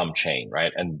some chain,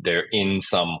 right? And they're in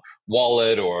some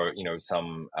wallet or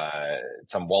some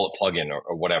wallet plugin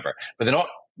or whatever, but they're not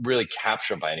really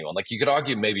captured by anyone. Like, you could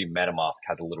argue maybe MetaMask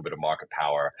has a little bit of market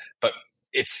power, but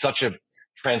it's such a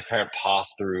transparent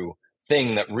pass-through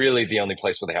thing that really the only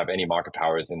place where they have any market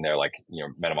power is in their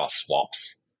MetaMask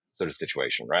swaps sort of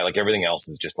situation, right? Like, everything else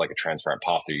is just like a transparent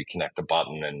pass-through. You connect a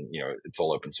button and it's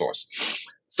all open source.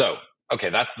 So, okay,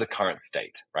 that's the current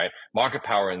state, right? Market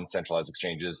power in centralized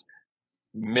exchanges,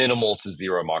 minimal to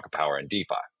zero market power in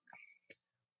DeFi.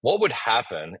 What would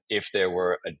happen if there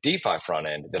were a DeFi front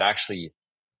end that actually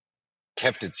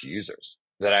kept its users,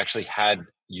 that actually had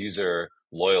user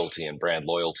loyalty and brand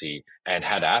loyalty and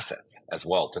had assets as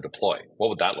well to deploy? What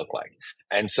would that look like?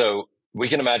 And so we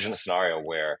can imagine a scenario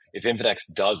where if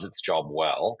Infinex does its job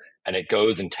well and it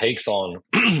goes and takes on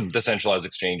the centralized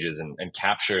exchanges and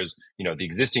captures, the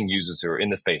existing users who are in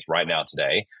the space right now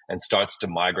today and starts to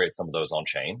migrate some of those on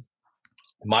chain,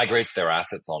 migrates their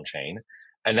assets on chain,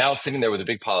 and now it's sitting there with a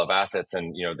big pile of assets,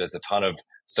 and there's a ton of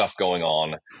stuff going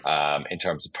on in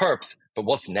terms of perps. But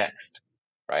what's next,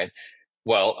 right?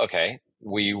 Well, okay,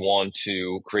 we want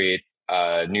to create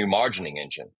a new margining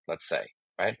engine, let's say,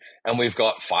 right? And we've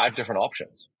got 5 different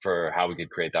options for how we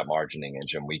could create that margining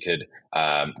engine. We could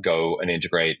go and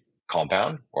integrate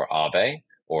Compound or Aave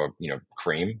or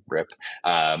Cream, RIP,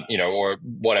 or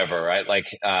whatever, right? Like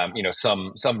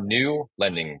some new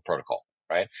lending protocol,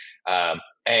 right?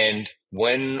 And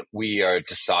when we are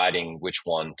deciding which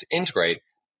one to integrate,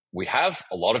 we have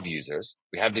a lot of users.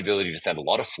 We have the ability to send a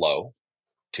lot of flow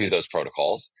to those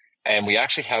protocols. And we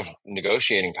actually have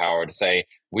negotiating power to say,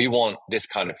 we want this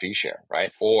kind of fee share,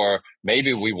 right? Or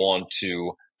maybe we want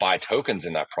to buy tokens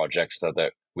in that project so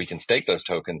that we can stake those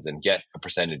tokens and get a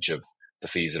percentage of the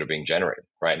fees that are being generated,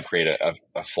 right? And create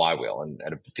a flywheel and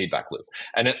a feedback loop.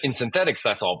 And in synthetics,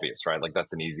 that's obvious, right? Like,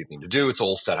 that's an easy thing to do. It's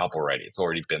all set up already. It's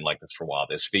already been like this for a while.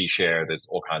 There's fee share, there's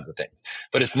all kinds of things.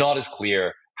 But it's not as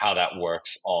clear how that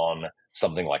works on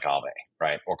something like Aave,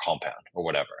 right? Or Compound or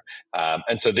whatever.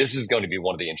 And so this is going to be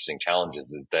one of the interesting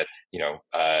challenges, is that,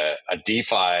 a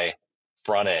DeFi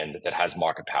front end that has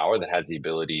market power, that has the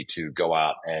ability to go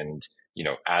out and,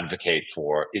 advocate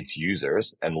for its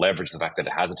users and leverage the fact that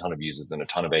it has a ton of users and a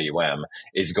ton of AUM,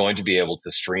 is going to be able to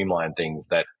streamline things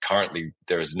that currently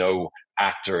there is no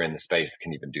actor in the space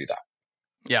can even do that.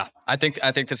 Yeah, I think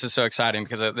this is so exciting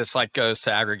because this goes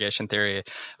to aggregation theory.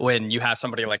 When you have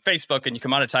somebody like Facebook and you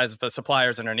can monetize the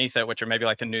suppliers underneath it, which are maybe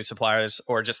like the new suppliers,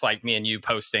 or just like me and you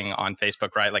posting on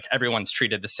Facebook, right? Like, everyone's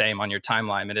treated the same on your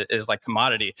timeline, and it is like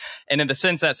commodity. And in the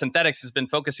sense that Synthetics has been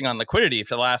focusing on liquidity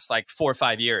for the last 4 or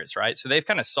 5 years, right? So they've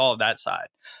kind of solved that side.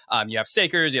 You have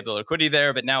stakers, you have the liquidity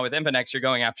there, but now with Infinex, you're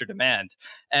going after demand.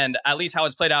 And at least how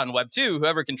it's played out in Web 2,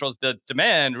 whoever controls the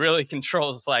demand really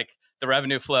controls the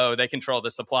revenue flow. They control the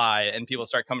supply, and people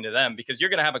start coming to them, because you're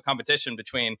going to have a competition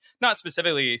between not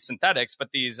specifically Synthetics, but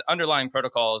these underlying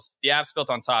protocols, the apps built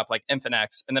on top like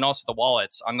Infinex, and then also the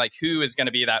wallets on who is going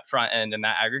to be that front end and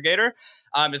that aggregator.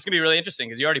 It's going to be really interesting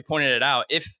because you already pointed it out.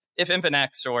 If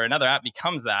Infinex or another app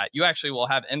becomes that, you actually will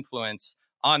have influence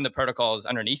on the protocols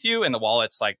underneath you and the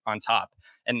wallets on top.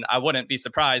 And I wouldn't be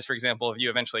surprised, for example, if you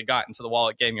eventually got into the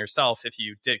wallet game yourself, if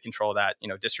you did control that,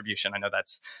 distribution. I know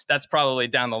that's probably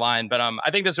down the line, but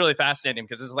I think this is really fascinating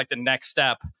because this is the next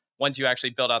step once you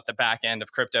actually build out the back end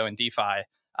of crypto and DeFi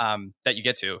that you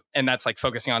get to. And that's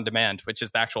focusing on demand, which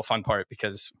is the actual fun part,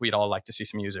 because we'd all like to see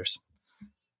some users.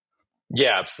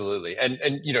 Yeah, absolutely. And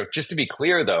just to be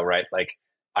clear though, right? Like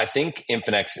I think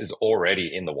Infinex is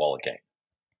already in the wallet game,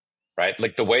 right?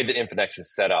 Like the way that Infinex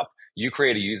is set up, you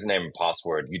create a username and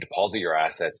password, you deposit your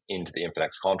assets into the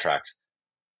Infinex contracts.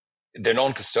 They're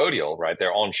non-custodial, right?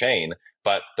 They're on chain,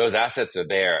 but those assets are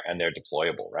there and they're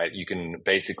deployable, right? You can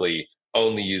basically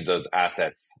only use those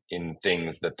assets in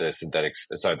things that the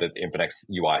Infinex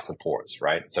UI supports,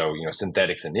 right? So,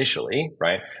 synthetics initially,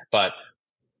 right? But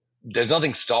there's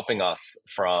nothing stopping us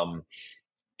from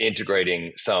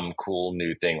integrating some cool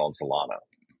new thing on Solana,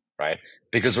 right?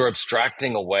 Because we're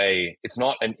abstracting away, it's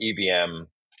not an EVM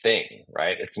thing,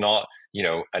 right? It's not,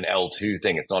 an L2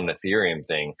 thing. It's not an Ethereum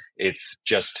thing. It's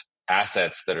just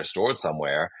assets that are stored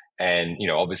somewhere. And,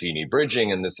 obviously you need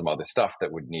bridging and there's some other stuff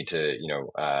that would need to,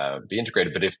 be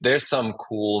integrated. But if there's some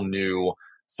cool new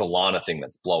Solana thing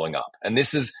that's blowing up, and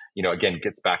this is, again,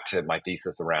 gets back to my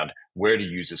thesis around where do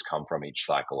users come from each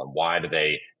cycle and why do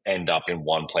they end up in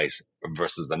one place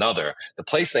versus another. The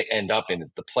place they end up in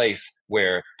is the place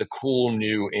where the cool,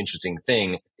 new, interesting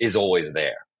thing is always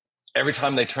there. Every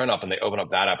time they turn up and they open up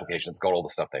that application, it's got all the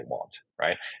stuff they want,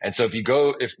 right? And so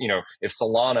if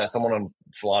someone on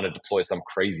Solana deploys some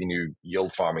crazy new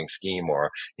yield farming scheme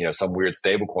or, some weird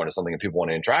stablecoin or something and people want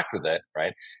to interact with it,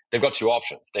 right? They've got two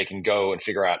options. They can go and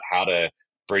figure out how to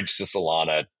bridge to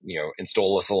Solana,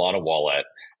 install a Solana wallet,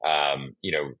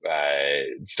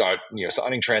 start,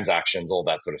 signing transactions, all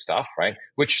that sort of stuff, right?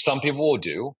 Which some people will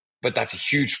do, but that's a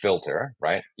huge filter,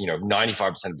 right?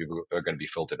 95% of people are going to be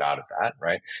filtered out of that,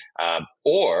 right?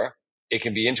 Or it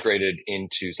can be integrated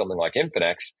into something like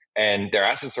Infinex and their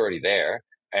assets are already there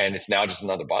and it's now just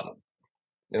another button.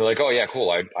 And they're like, oh yeah,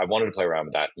 cool. I wanted to play around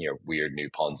with that, weird new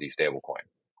Ponzi stablecoin.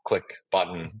 Click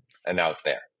button and now it's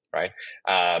there, right?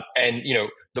 And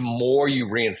the more you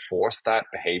reinforce that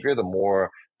behavior, the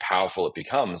more powerful it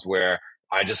becomes, where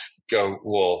I just go,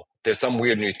 well, there's some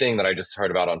weird new thing that I just heard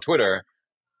about on Twitter.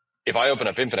 If I open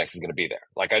up Infinex, it's going to be there.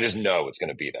 Like, I just know it's going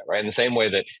to be there, right? In the same way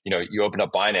that, you open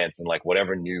up Binance and like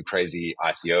whatever new crazy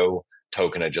ICO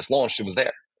token had just launched, it was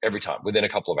there every time within a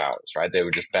couple of hours, right? They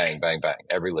would just bang, bang, bang,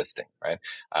 every listing, right?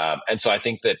 And so I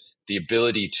think that the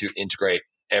ability to integrate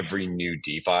every new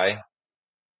DeFi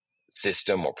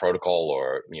system or protocol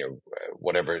or,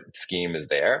 whatever scheme is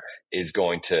there is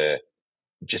going to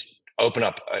just open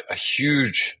up a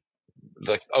huge,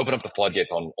 open up the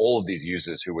floodgates on all of these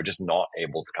users who were just not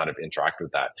able to kind of interact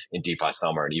with that in DeFi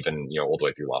summer and even, all the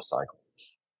way through last cycle.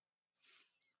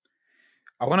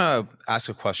 I want to ask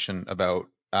a question about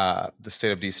the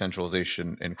state of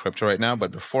decentralization in crypto right now.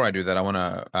 But before I do that, I want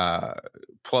to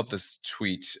pull up this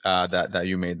tweet that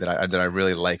you made that I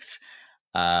really liked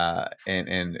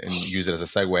and use it as a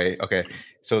segue. Okay,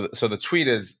 so the tweet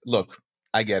is, look,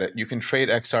 I get it. You can trade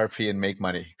XRP and make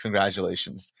money.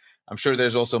 Congratulations. I'm sure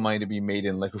there's also money to be made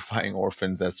in liquefying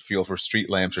orphans as fuel for street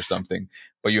lamps or something,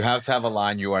 but you have to have a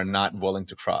line you are not willing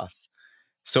to cross.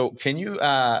 So can you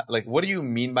what do you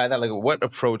mean by that? Like, what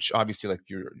approach? Obviously, like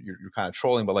you're kind of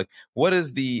trolling, but like, what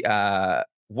is the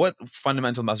what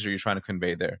fundamental message are you trying to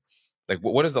convey there? Like,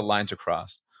 what is the line to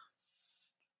cross?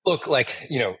 Look,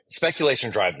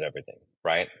 speculation drives everything,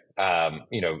 right?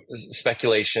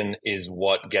 Speculation is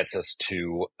what gets us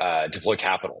to deploy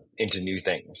capital into new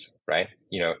things, right?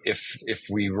 If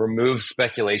we remove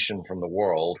speculation from the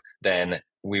world, then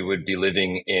we would be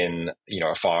living in,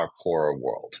 a far poorer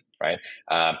world, right?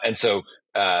 And so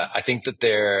I think that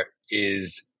there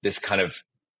is this kind of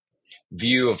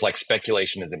view of like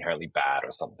speculation is inherently bad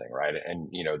or something, right? And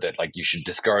that like you should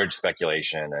discourage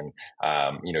speculation and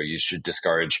you should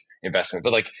discourage investment,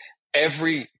 but like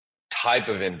every type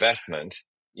of investment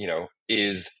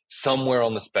is somewhere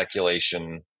on the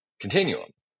speculation continuum,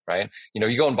 right?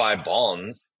 You go and buy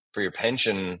bonds for your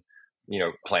pension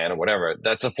plan or whatever.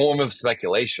 That's a form of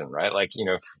speculation, right? Like,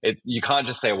 you can't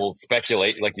just say, well,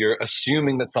 speculate. Like, you're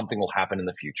assuming that something will happen in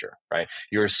the future, right?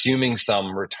 You're assuming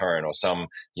some return or some,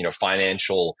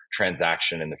 financial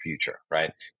transaction in the future,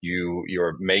 right?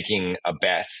 You're making a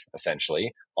bet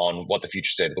essentially on what the future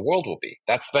state of the world will be.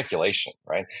 That's speculation,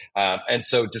 right? And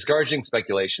so discouraging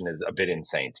speculation is a bit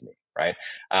insane to me, right?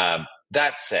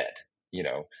 That said,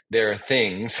 there are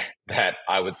things that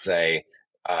I would say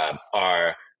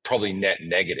are probably net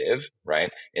negative, right,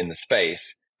 in the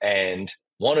space. And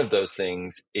one of those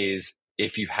things is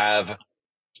if you have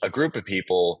a group of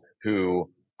people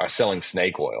who are selling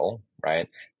snake oil, right,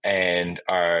 and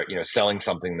are, selling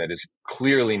something that is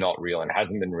clearly not real and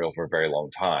hasn't been real for a very long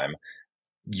time,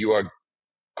 you're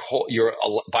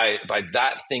by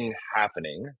that thing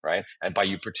happening, right, and by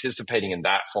you participating in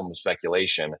that form of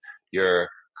speculation, you're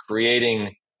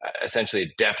creating essentially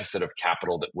a deficit of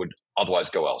capital that would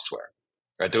otherwise go elsewhere.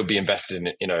 right? That would be invested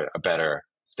in a better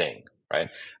thing, right?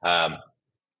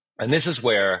 And this is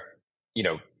where,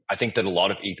 I think that a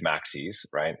lot of ETH maxis,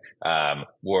 right,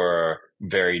 were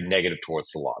very negative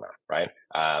towards Solana, right?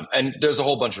 And there's a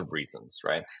whole bunch of reasons,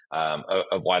 right,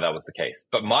 of why that was the case.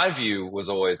 But my view was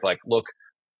always like, look,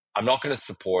 I'm not going to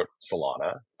support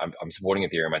Solana. I'm supporting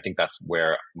Ethereum. I think that's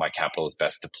where my capital is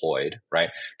best deployed, right?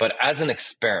 But as an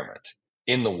experiment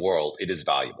in the world, it is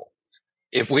valuable.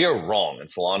 If we are wrong and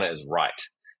Solana is right,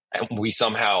 and we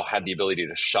somehow had the ability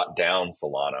to shut down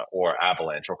Solana or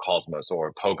Avalanche or Cosmos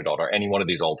or Polkadot or any one of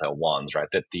these Altair ones, right,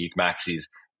 that the maxis,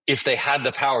 if they had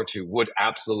the power to, would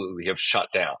absolutely have shut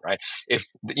down, right? If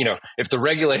the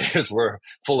regulators were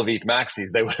full of ETH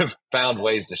maxis, they would have found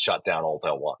ways to shut down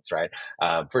Altair ones, right?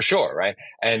 For sure, right?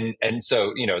 And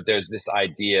so, there's this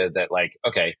idea that like,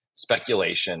 okay,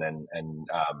 speculation and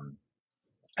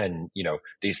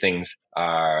these things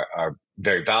are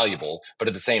very valuable, but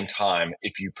at the same time,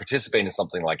 if you participate in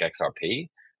something like XRP,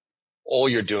 all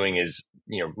you're doing is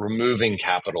removing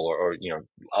capital or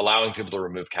allowing people to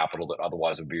remove capital that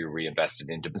otherwise would be reinvested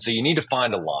into. And so you need to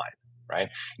find a line, right?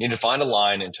 You need to find a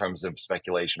line in terms of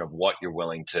speculation of what you're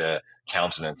willing to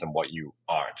countenance and what you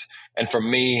aren't. And for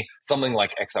me, something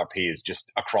like XRP is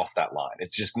just across that line.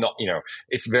 It's just not,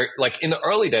 it's very, like in the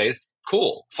early days,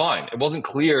 cool, fine. It wasn't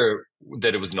clear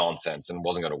that it was nonsense and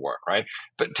wasn't going to work, right?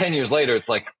 But 10 years later, it's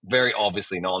like very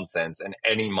obviously nonsense, and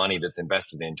any money that's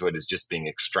invested into it is just being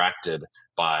extracted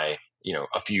by,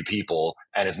 a few people,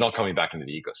 and it's not coming back into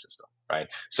the ecosystem, right?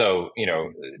 So,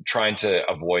 trying to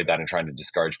avoid that and trying to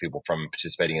discourage people from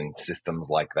participating in systems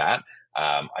like that,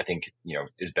 I think,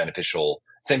 is beneficial.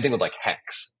 Same thing with like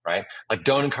Hex, right? Like,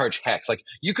 don't encourage Hex. Like,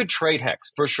 you could trade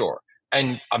Hex for sure.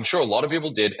 And I'm sure a lot of people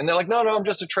did. And they're like, no, I'm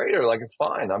just a trader. Like, it's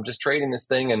fine. I'm just trading this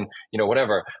thing and,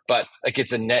 whatever. But like,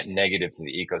 it's a net negative to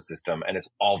the ecosystem, and it's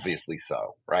obviously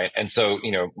so, right? And so,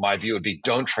 my view would be,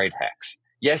 don't trade Hex.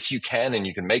 Yes, you can, and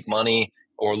you can make money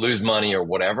or lose money or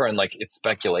whatever. And like, it's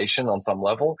speculation on some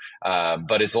level.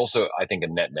 But it's also, I think, a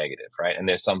net negative, right? And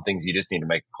there's some things you just need to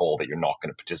make a call that you're not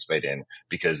going to participate in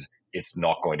because it's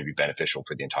not going to be beneficial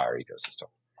for the entire ecosystem.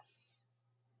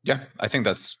 Yeah, I think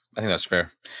that's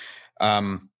fair.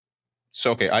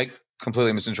 So, okay, I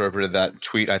completely misinterpreted that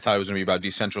tweet. I thought it was going to be about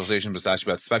decentralization, but it's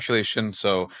actually about speculation.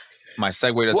 So my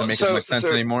segue doesn't make as much sense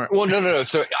anymore. Well, no.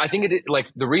 So I think it is, like,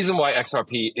 the reason why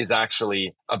XRP is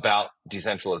actually about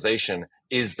decentralization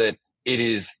is that it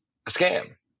is a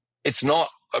scam. It's not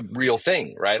a real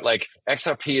thing, right? Like,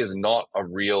 XRP is not a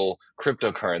real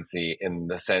cryptocurrency in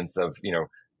the sense of,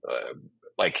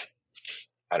 I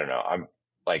don't know, I'm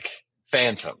like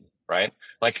Phantom. Right?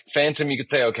 Like Phantom, you could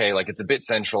say, okay, like it's a bit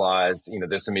centralized,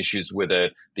 there's some issues with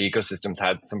it. The ecosystem's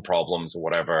had some problems or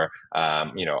whatever.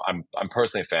 I'm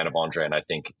personally a fan of Andre, and I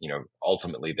think,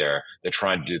 ultimately they're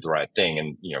trying to do the right thing.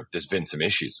 And, there's been some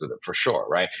issues with it for sure.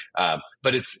 Right.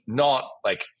 But it's not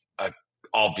like a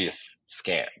obvious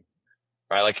scam,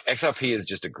 right? Like XRP is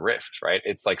just a grift, right?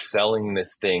 It's like selling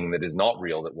this thing that is not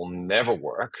real, that will never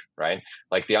work. Right.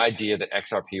 Like the idea that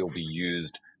XRP will be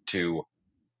used to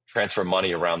transfer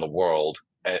money around the world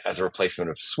as a replacement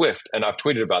of Swift. And I've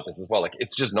tweeted about this as well. Like,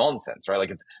 it's just nonsense, right?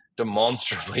 Like, it's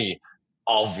demonstrably,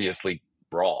 obviously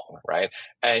wrong, right?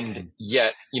 And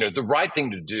yet, the right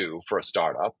thing to do for a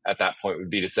startup at that point would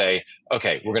be to say,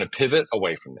 okay, we're going to pivot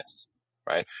away from this,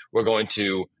 right? We're going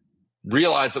to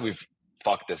realize that we've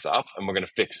fucked this up and we're going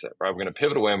to fix it, right? We're going to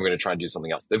pivot away and we're going to try and do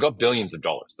something else. They've got billions of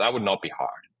dollars. That would not be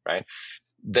hard, right?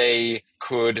 They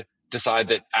could decide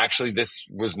that actually this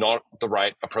was not the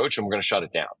right approach and we're going to shut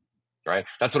it down, right?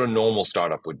 That's what a normal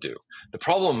startup would do. The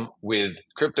problem with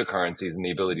cryptocurrencies and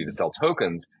the ability to sell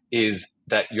tokens is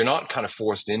that you're not kind of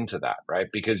forced into that, right?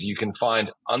 Because you can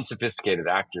find unsophisticated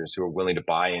actors who are willing to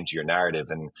buy into your narrative,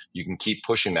 and you can keep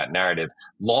pushing that narrative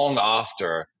long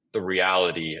after the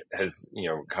reality has,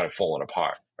 kind of fallen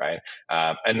apart. Right.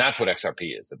 And that's what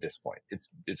XRP is at this point.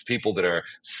 It's people that are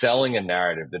selling a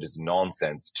narrative that is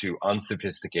nonsense to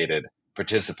unsophisticated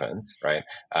participants, right,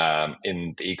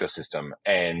 in the ecosystem.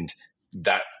 And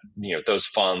that, those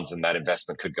funds and that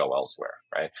investment could go elsewhere.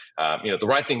 Right. The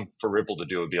right thing for Ripple to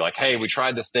do would be like, hey, we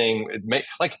tried this thing.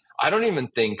 I don't even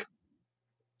think,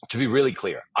 to be really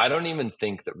clear, I don't even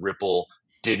think that Ripple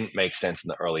didn't make sense in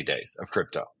the early days of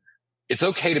crypto. It's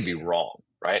okay to be wrong,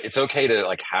 right? It's okay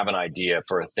to have an idea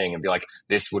for a thing and be like,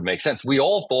 this would make sense. We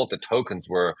all thought that tokens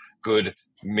were good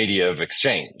media of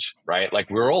exchange, right? Like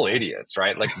we're all idiots,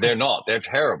 right? Like they're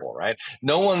terrible, right?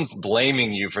 No one's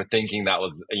blaming you for thinking that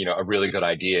was, a really good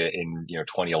idea in,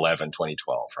 2011,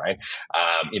 2012, right?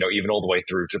 Even all the way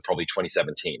through to probably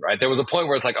 2017, right? There was a point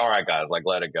where it's like, all right, guys, like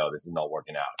let it go. This is not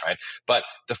working out, right? But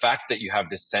the fact that you have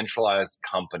this centralized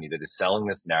company that is selling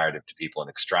this narrative to people and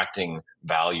extracting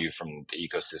value from the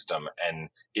ecosystem and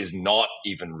is not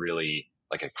even really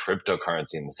like a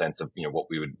cryptocurrency in the sense of, what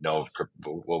we would know of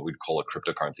what we'd call a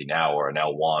cryptocurrency now, or an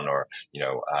L1, or,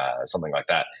 something like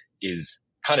that, is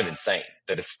kind of insane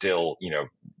that it's still,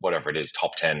 whatever it is,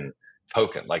 top 10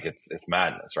 token. Like it's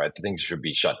madness, right? The thing should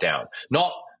be shut down,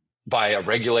 not by a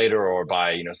regulator or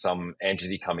by, some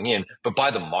entity coming in, but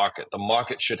by the market. The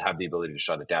market should have the ability to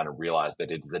shut it down and realize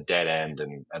that it is a dead end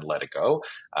and let it go.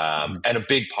 And a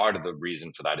big part of the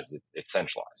reason for that is it's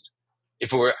centralized.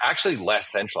 If it were actually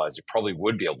less centralized, you probably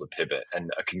would be able to pivot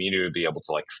and a community would be able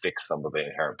to like fix some of the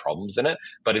inherent problems in it,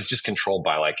 but it's just controlled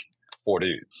by like 4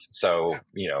 dudes. So,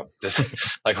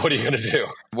 like, what are you going to do?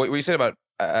 What you said about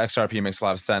XRP makes a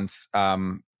lot of sense.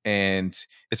 And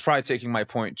it's probably taking my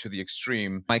point to the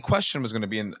extreme. My question was going to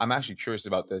be, and I'm actually curious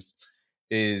about this,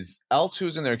 is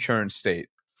L2s in their current state,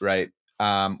 right?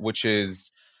 Which is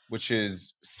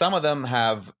some of them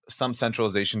have some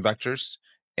centralization vectors.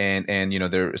 And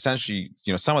they're essentially,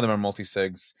 some of them are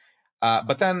multi-sigs.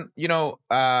 But then,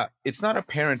 it's not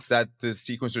apparent that the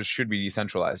sequencers should be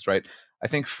decentralized, right? I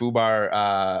think Fubar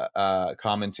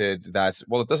commented that,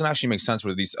 well, it doesn't actually make sense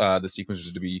for these the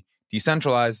sequencers to be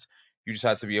decentralized. You just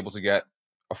have to be able to get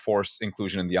a forced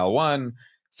inclusion in the L1.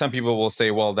 Some people will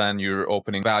say, well, then you're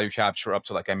opening value capture up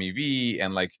to like MEV,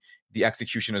 and like the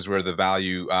execution is where the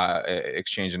value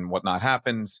exchange and whatnot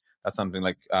happens. That's something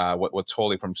like what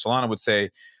Tolle from Solana would say.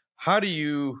 How do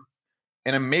you,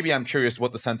 and maybe I'm curious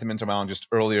what the sentiment among just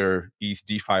earlier ETH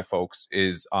DeFi folks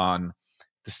is on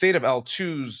the state of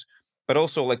L2s, but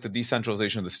also like the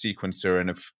decentralization of the sequencer, and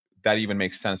if that even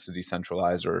makes sense to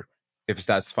decentralize, or if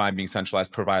that's fine being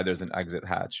centralized, provided there's an exit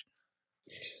hatch.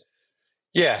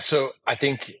 Yeah, so I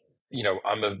think,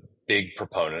 I'm a big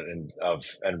proponent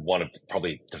and one of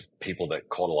probably the people that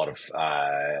caught a lot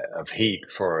of heat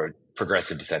for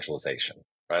progressive decentralization,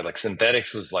 right? Like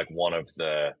Synthetics was like one of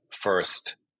the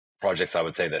first projects I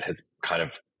would say that has kind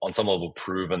of on some level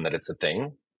proven that it's a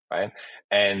thing, right?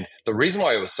 And the reason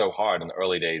why it was so hard in the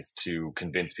early days to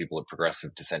convince people of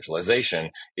progressive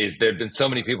decentralization is there'd been so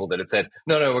many people that had said,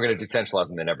 no, we're going to decentralize,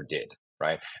 and they never did,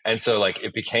 right? And so like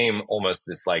it became almost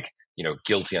this like,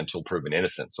 guilty until proven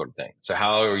innocent sort of thing. So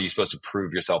how are you supposed to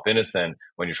prove yourself innocent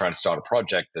when you're trying to start a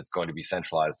project that's going to be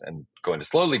centralized and going to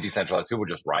slowly decentralize? People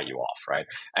just write you off, right?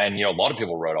 And, a lot of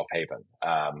people wrote off Haven.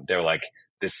 They're like,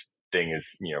 this thing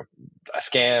is, a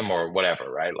scam or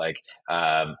whatever, right? Like,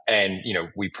 and,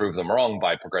 we prove them wrong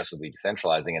by progressively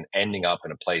decentralizing and ending up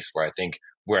in a place where I think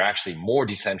we're actually more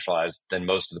decentralized than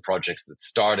most of the projects that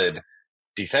started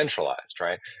decentralized,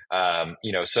 right?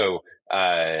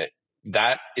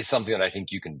 That is something that I think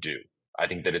you can do. I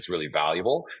think that it's really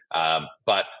valuable.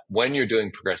 But when you're doing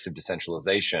progressive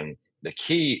decentralization, the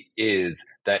key is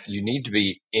that you need to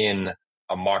be in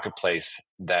a marketplace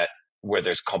where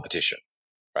there's competition,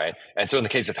 right? And so in the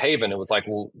case of Haven, it was like,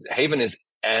 well, Haven is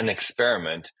an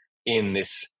experiment in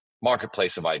this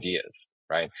marketplace of ideas,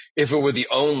 right? If it were the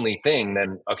only thing,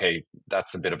 then okay,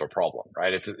 that's a bit of a problem,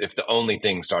 right? If the only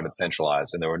thing started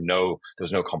centralized and there was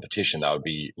no competition, that would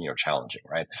be challenging,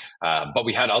 right? But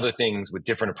we had other things with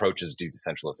different approaches to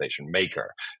decentralization,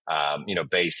 Maker,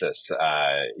 Basis,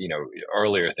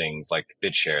 earlier things like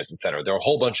BitShares, et cetera. There were a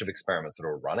whole bunch of experiments that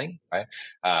were running, right?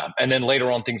 And then later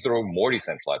on, things that were more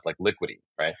decentralized, like Liquidity,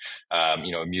 right?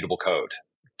 Immutable code,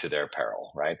 to their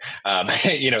peril, right?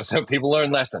 So people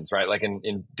learn lessons, right? Like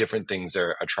in different things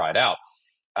are tried out.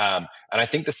 And I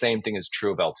think the same thing is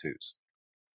true of L2s.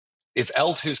 If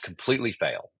L2s completely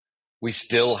fail, we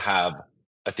still have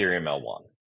Ethereum L1,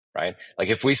 right? Like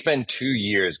if we spend 2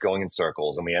 years going in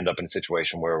circles and we end up in a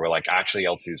situation where we're like, actually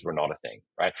L2s were not a thing,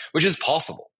 right? Which is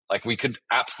possible. Like we could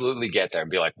absolutely get there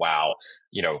and be like, wow,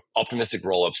 optimistic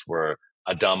rollups were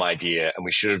a dumb idea and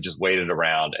we should have just waited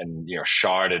around and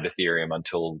sharded Ethereum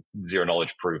until zero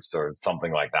knowledge proofs or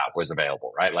something like that was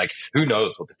available, right? Like who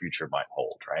knows what the future might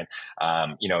hold, right?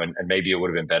 And maybe it would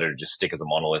have been better to just stick as a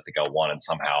monolithic L1 and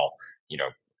somehow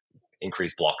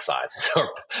increase block size or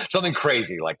something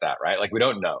crazy like that, right? Like we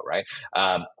don't know, right?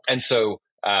 And so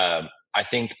I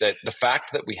think that the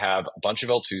fact that we have a bunch of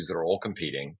L2s that are all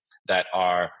competing that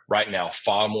are right now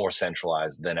far more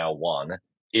centralized than L1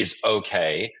 is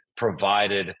okay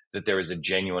provided that there is a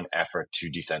genuine effort to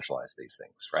decentralize these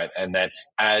things, right? And that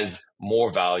as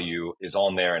more value is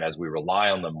on there and as we rely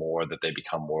on them more, that they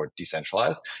become more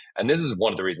decentralized. And this is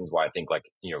one of the reasons why I think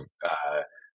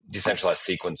decentralized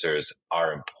sequencers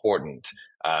are important.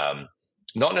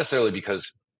 Not necessarily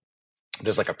because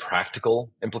there's like a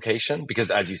practical implication, because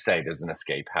as you say, there's an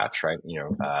escape hatch, right?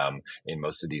 In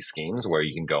most of these schemes where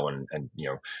you can go and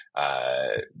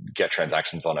get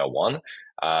transactions on L1.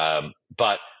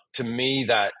 But to me,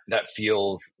 that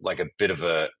feels like a bit of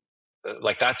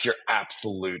that's your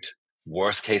absolute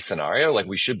worst case scenario. Like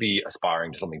we should be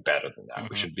aspiring to something better than that. Mm-hmm.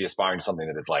 We should be aspiring to something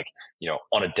that is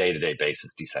on a day-to-day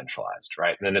basis decentralized,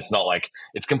 right? And then it's not like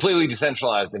it's completely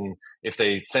decentralized, and if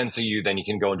they censor you, then you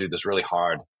can go and do this really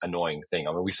hard, annoying thing.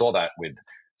 I mean, we saw that with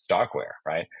Starkware,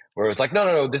 right? Where it was like,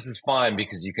 no, this is fine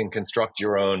because you can construct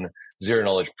your own zero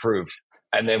knowledge proof.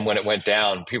 And then when it went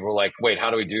down, people were like, wait,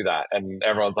 how do we do that? And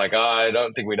everyone's like, I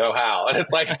don't think we know how. And it's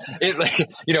like,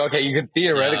 okay, you can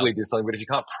theoretically do something, but if you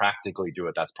can't practically do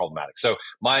it, that's problematic. So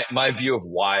my view of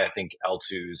why I think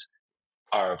L2s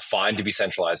are fine to be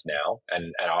centralized now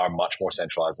and are much more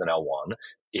centralized than L1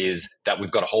 is that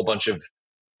we've got a whole bunch of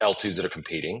L2s that are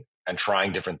competing and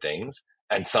trying different things.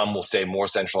 And some will stay more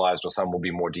centralized or some will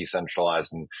be more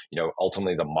decentralized. And,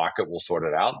 ultimately the market will sort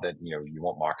it out that, you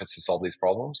want markets to solve these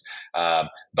problems.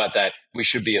 But that we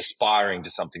should be aspiring to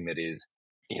something that is,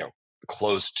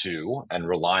 close to and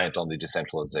reliant on the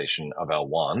decentralization of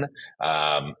L1,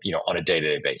 on a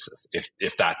day-to-day basis.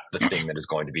 If that's the thing that is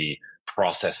going to be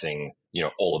processing,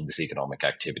 all of this economic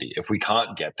activity. If we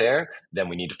can't get there, then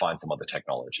we need to find some other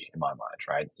technology, in my mind,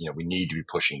 right? We need to be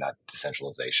pushing that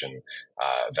decentralization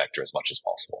vector as much as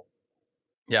possible.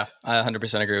 Yeah, I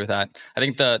 100% agree with that. I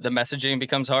think the messaging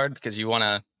becomes hard because you want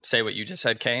to say what you just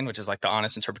said, Kain, which is like the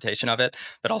honest interpretation of it.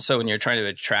 But also when you're trying to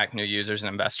attract new users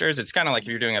and investors, it's kind of like if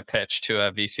you're doing a pitch to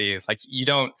a VC, like you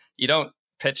don't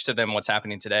pitch to them what's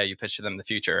happening today, you pitch to them the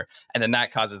future. And then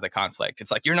that causes the conflict.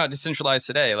 It's like, you're not decentralized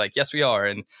today. Like, yes, we are.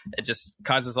 And it just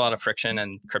causes a lot of friction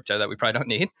in crypto that we probably don't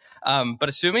need. But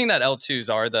assuming that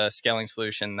L2s are the scaling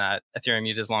solution that Ethereum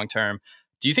uses long-term,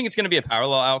 do you think it's going to be a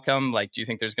parallel outcome? Like, do you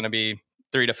think there's going to be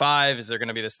 3 to 5? Is there going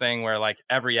to be this thing where like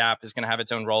every app is going to have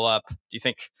its own roll up? Do you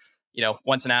think,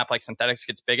 once an app like Synthetics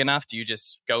gets big enough, do you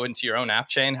just go into your own app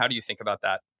chain? How do you think about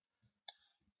that?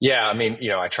 Yeah, I mean,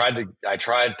 I tried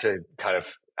to kind of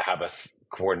have us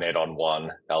coordinate on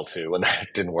one L2, and that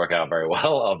didn't work out very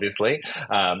well, obviously.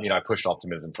 I pushed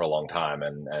optimism for a long time,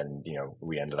 and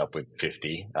we ended up with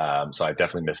 50. So I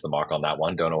definitely missed the mark on that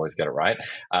one. Don't always get it right.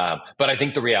 But I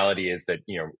think the reality is that,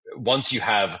 once you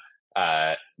have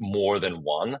more than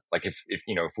one, like if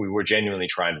we were genuinely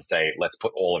trying to say, let's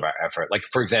put all of our effort, like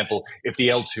for example, if the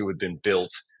L2 had been built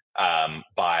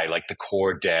by like the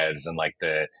core devs and like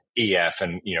the EF,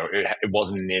 and it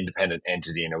wasn't an independent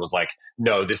entity, and it was like,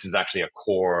 no, this is actually a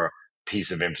core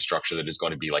piece of infrastructure that is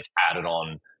going to be like added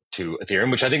on to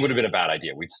Ethereum, which I think would have been a bad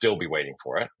idea. We'd still be waiting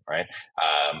for it, right?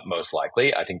 Most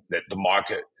likely. I think that the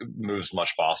market moves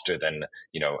much faster than,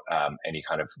 any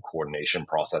kind of coordination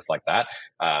process like that.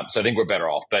 So I think we're better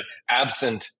off. But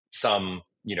absent some,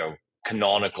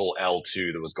 canonical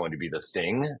L2 that was going to be the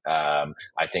thing,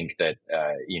 I think that,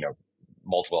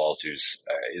 multiple L2s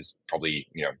is probably,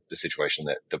 the situation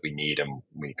that we need, and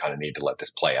we kind of need to let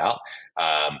this play out.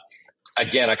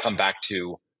 Again, I come back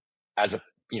to,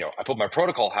 I put my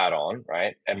protocol hat on,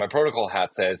 right? And my protocol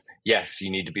hat says, yes, you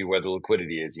need to be where the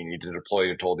liquidity is. You need to deploy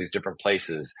it to all these different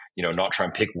places, not try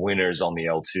and pick winners on the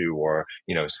L2 or,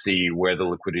 see where the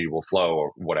liquidity will flow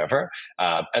or whatever.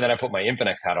 And then I put my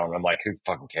Infinex hat on and I'm like, who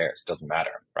fucking cares? Doesn't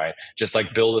matter, right? Just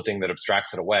like build a thing that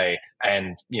abstracts it away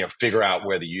and, figure out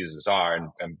where the users are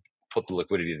and put the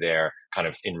liquidity there kind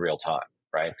of in real time.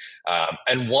 Right.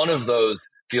 And one of those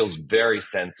feels very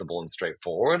sensible and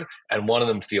straightforward. And one of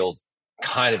them feels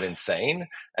kind of insane,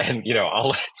 and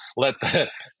I'll let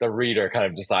the reader kind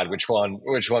of decide which one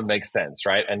makes sense,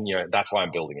 right? And that's why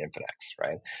I'm building Infinex,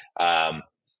 right?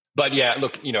 But yeah,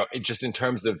 look, just in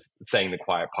terms of saying the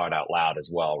quiet part out loud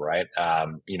as well, right?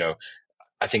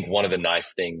 I think one of the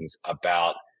nice things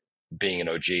about being an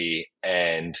OG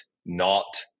and not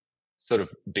sort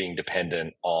of being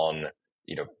dependent on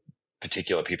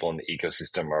particular people in the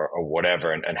ecosystem or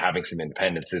whatever, and having some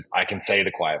independence is I can say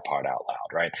the quiet part out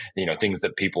loud, right? Things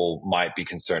that people might be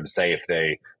concerned to say if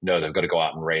they know they've got to go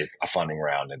out and raise a funding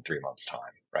round in 3 months' time,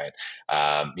 right?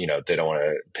 They don't want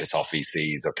to piss off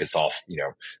VCs or piss off,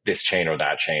 this chain or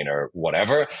that chain or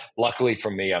whatever. Luckily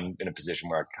for me, I'm in a position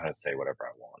where I can kind of say whatever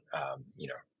I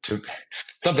want.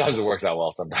 Sometimes it works out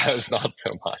well, sometimes not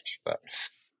so much, but.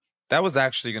 That was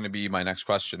actually going to be my next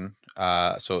question.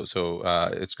 So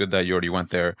it's good that you already went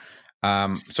there.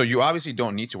 So you obviously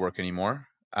don't need to work anymore.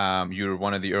 You're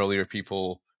one of the earliest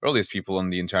people in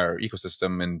the entire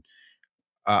ecosystem and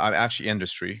actually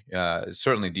industry,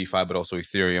 certainly DeFi, but also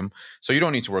Ethereum. So you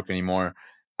don't need to work anymore.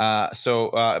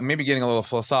 So maybe getting a little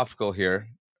philosophical here,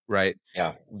 right?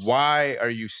 Yeah. Why are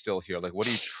you still here? Like, what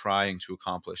are you trying to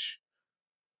accomplish?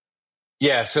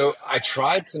 Yeah, so I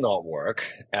tried to not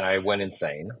work and I went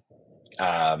insane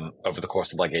over the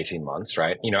course of like 18 months,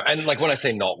 right? And like when I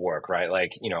say not work, right?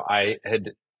 Like, I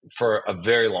had for a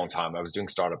very long time, I was doing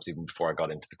startups even before I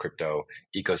got into the crypto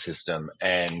ecosystem.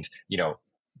 And,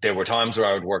 there were times where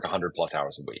I would work 100 plus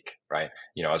hours a week, right?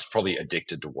 I was probably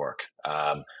addicted to work.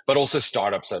 But also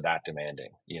startups are that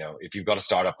demanding. If you've got a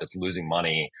startup that's losing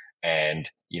money and,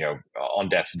 on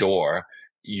death's door,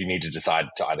 you need to decide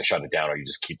to either shut it down or you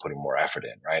just keep putting more effort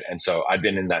in, right? And so I've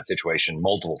been in that situation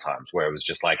multiple times where it was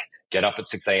just like get up at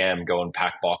 6 a.m., go and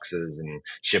pack boxes and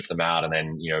ship them out, and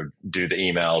then do the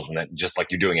emails, and then just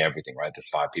like you're doing everything, right? There's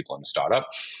 5 people in the startup,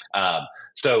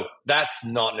 so that's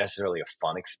not necessarily a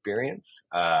fun experience,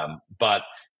 but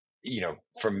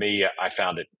for me, I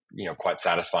found it quite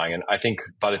satisfying, and I think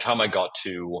by the time I got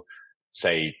to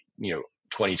say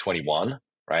 2021.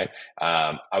 Right.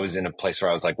 I was in a place where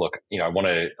I was like, look, I want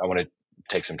to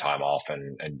take some time off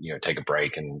and take a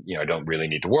break, and I don't really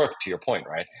need to work, to your point,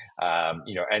 right?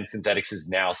 And Synthetics is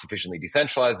now sufficiently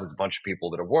decentralized. There's a bunch of people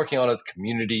that are working on it. The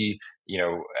community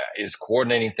is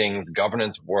coordinating things.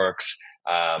 Governance works.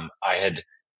 I had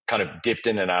kind of dipped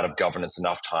in and out of governance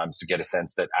enough times to get a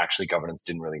sense that actually governance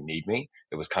didn't really need me.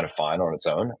 It was kind of fine on its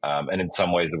own, and in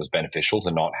some ways it was beneficial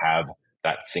to not have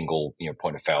that single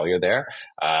point of failure there.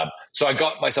 So I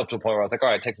got myself to a point where I was like, all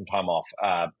right, take some time off.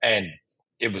 And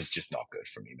it was just not good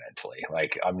for me mentally.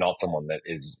 Like, I'm not someone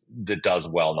that does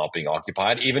well not being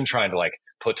occupied. Even trying to like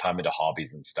put time into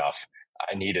hobbies and stuff,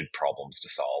 I needed problems to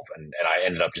solve. And I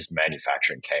ended up just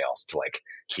manufacturing chaos to like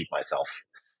keep myself,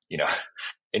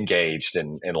 engaged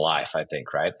in life, I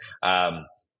think. Right.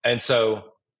 And so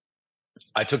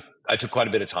I took quite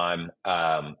a bit of time,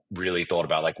 really thought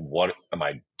about like, what am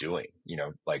I doing?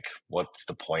 Like, what's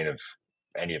the point of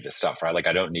any of this stuff, right? Like,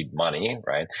 I don't need money,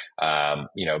 right?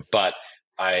 But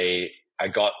I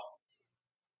got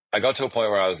to a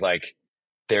point where I was like,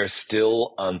 there's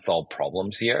still unsolved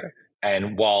problems here.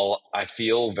 And while I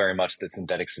feel very much that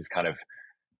Synthetics is kind of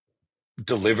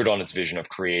delivered on its vision of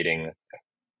creating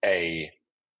an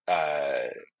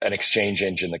exchange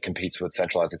engine that competes with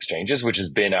centralized exchanges, which has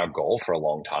been our goal for a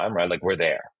long time, right? Like, we're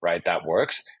there, right? That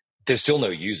works. There's still no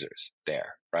users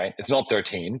there, right? It's not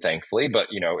 13, thankfully, but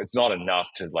it's not enough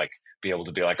to like be able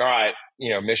to be like, all right,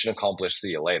 mission accomplished, see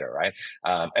you later, right?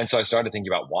 And so I started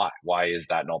thinking about why is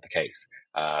that not the case?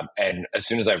 And as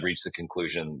soon as I reached the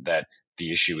conclusion that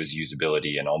the issue is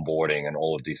usability and onboarding and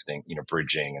all of these things,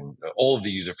 bridging and all of the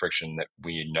user friction that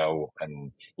we know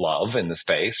and love in the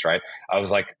space, right? I was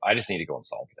like, I just need to go and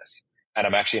solve this. And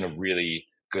I'm actually in a really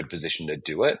good position to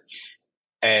do it.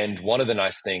 And one of the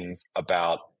nice things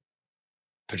about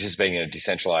participating in a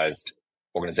decentralized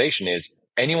organization is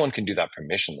anyone can do that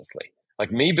permissionlessly.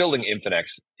 Like, me building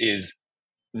Infinex is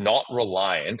not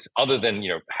reliant, other than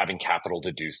having capital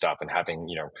to do stuff and having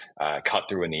cut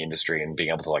through in the industry and being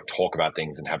able to like talk about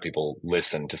things and have people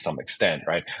listen to some extent,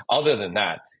 right? Other than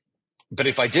that, but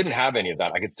if I didn't have any of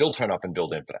that, I could still turn up and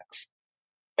build Infinex,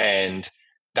 and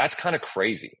that's kind of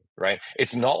crazy, right?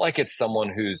 It's not like it's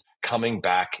someone who's coming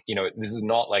back. This is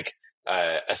not like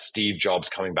a Steve Jobs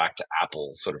coming back to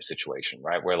Apple sort of situation,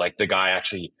 right? Where like the guy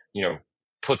actually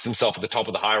puts himself at the top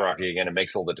of the hierarchy again and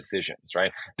makes all the decisions,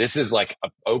 right? This is like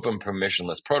an open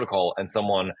permissionless protocol, and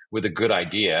someone with a good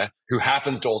idea who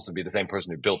happens to also be the same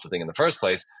person who built the thing in the first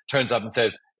place turns up and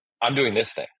says, I'm doing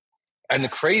this thing. And the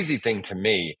crazy thing to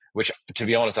me, which to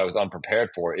be honest, I was unprepared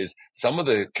for, is some of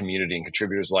the community and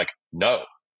contributors were like, no,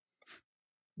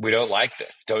 we don't like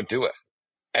this. Don't do it.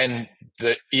 And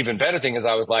the even better thing is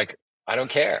I was like, I don't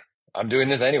care. I'm doing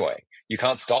this anyway. You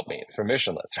can't stop me. It's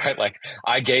permissionless, right? Like,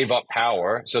 I gave up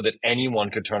power so that anyone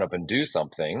could turn up and do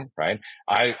something, right?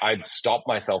 I stopped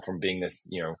myself from being this,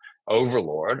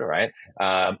 overlord, right?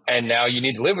 And now you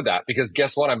need to live with that, because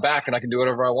guess what? I'm back and I can do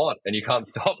whatever I want and you can't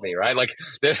stop me, right? Like,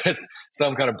 there's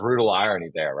some kind of brutal irony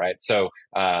there, right? So,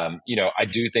 I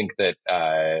do think that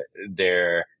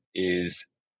there is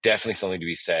definitely something to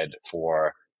be said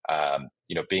for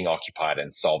being occupied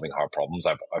and solving hard problems.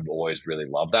 I've always really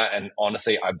loved that. And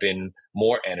honestly, I've been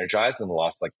more energized in the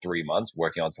last like 3 months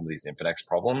working on some of these Infinex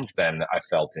problems than I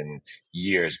felt in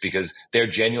years, because they're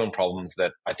genuine problems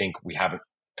that I think we haven't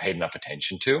paid enough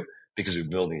attention to because we're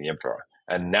building the infra.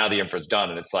 And now the infra is done,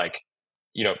 and it's like,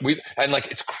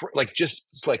 it's like just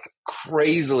like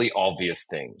crazily obvious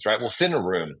things, right? We'll sit in a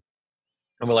room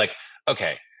And we're like,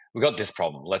 okay, we got this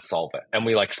problem. Let's solve it. And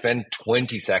we like spend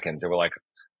 20 seconds and we're like,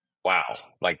 wow,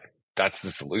 like that's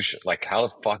the solution. Like how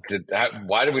the fuck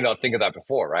why did we not think of that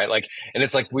before? Right. Like, and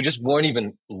it's like, we just weren't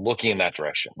even looking in that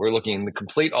direction. We're looking in the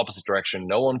complete opposite direction.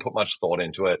 No one put much thought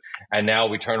into it. And now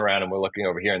we turn around and we're looking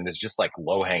over here and there's just like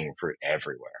low hanging fruit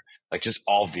everywhere. Like just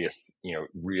obvious,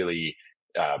 really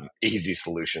easy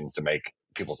solutions to make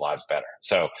people's lives better.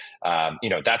 So,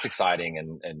 that's exciting.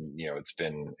 And it's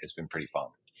been pretty fun.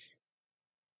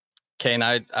 Kain,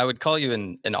 I would call you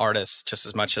an artist just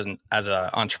as much as an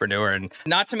entrepreneur, and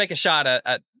not to make a shot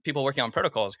at people working on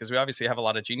protocols, because we obviously have a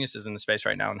lot of geniuses in the space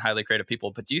right now and highly creative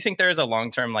people. But do you think there is a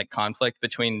long-term like conflict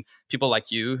between people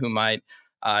like you who might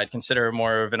consider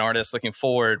more of an artist looking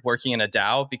forward working in a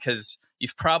DAO, because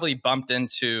you've probably bumped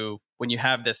into when you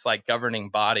have this like governing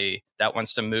body that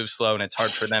wants to move slow and it's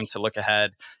hard for them to look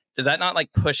ahead? Does that not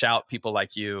like push out people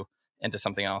like you into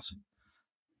something else?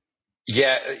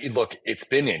 Yeah, look, it's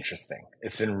been interesting.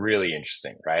 It's been really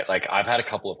interesting, right? Like I've had a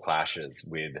couple of clashes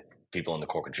with people in the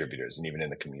core contributors and even in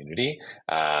the community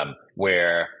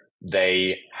where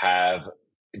they have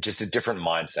just a different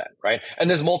mindset, right? And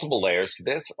there's multiple layers to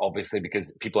this, obviously,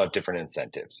 because people have different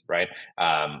incentives, right?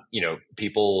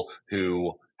 People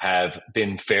who have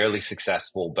been fairly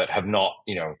successful but have not,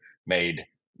 made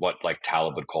what like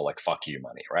Talib would call like fuck you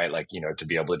money, right? Like, to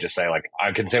be able to just say like,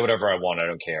 I can say whatever I want. I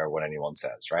don't care what anyone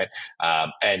says, right?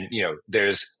 And,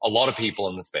 there's a lot of people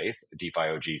in the space, DeFi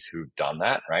OGs, who've done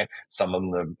that, right? Some of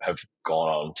them have gone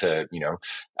on to,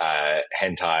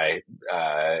 hentai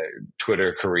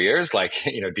Twitter careers like,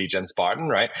 Degen Spartan,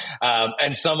 right?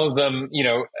 And some of them,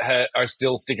 are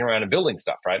still sticking around and building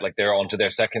stuff, right? Like they're on to their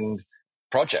second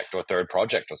project or third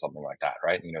project or something like that,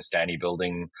 right? Stanny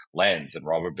building Lens and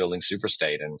Robert building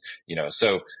Superstate. And,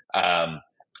 so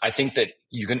I think that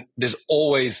there's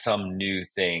always some new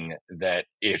thing that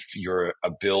if you're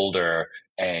a builder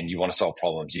and you want to solve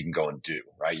problems, you can go and do,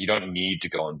 right? You don't need to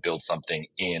go and build something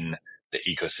in the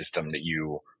ecosystem that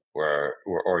you were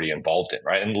already involved in,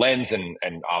 right? And Lens and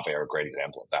Aave are a great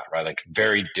example of that, right? Like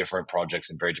very different projects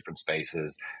in very different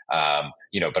spaces,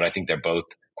 but I think they're both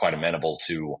quite amenable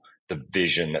to the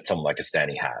vision that someone like a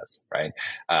Stanny has, right?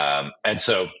 And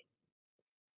so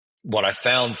what I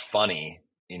found funny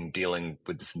in dealing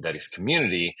with the synthetics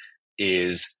community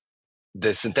is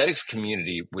the synthetics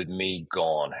community with me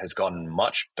gone has gotten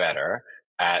much better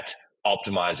at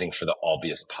optimizing for the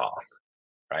obvious path,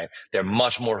 right? They're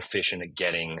much more efficient at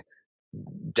getting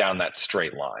down that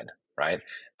straight line, right?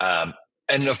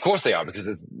 And of course they are, because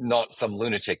there's not some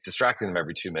lunatic distracting them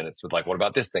every 2 minutes with like, what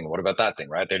about this thing? What about that thing,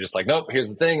 right? They're just like, nope, here's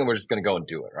the thing. And we're just going to go and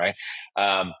do it, right?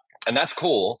 And that's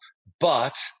cool.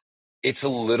 But it's a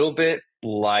little bit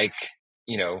like,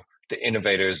 the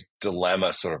innovator's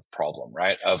dilemma sort of problem,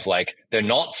 right? Of like, they're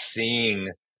not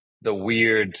seeing the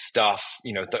weird stuff,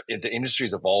 the industry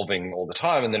is evolving all the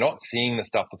time, and they're not seeing the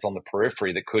stuff that's on the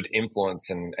periphery that could influence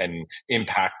and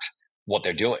impact what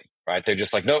they're doing, right? They're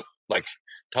just like, nope, like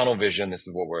tunnel vision. This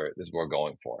is what we're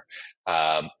going for.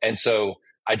 And so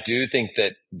I do think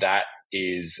that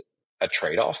is a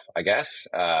trade-off, I guess,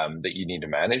 that you need to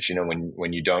manage,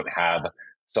 when you don't have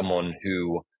someone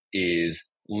who is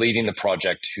leading the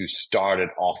project who started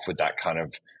off with that kind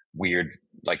of weird,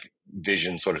 like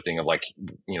vision sort of thing of like,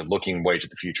 looking way to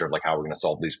the future of like how we're going to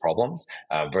solve these problems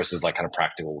versus like kind of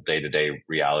practical day-to-day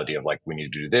reality of like, we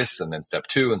need to do this and then step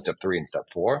 2 and step 3 and step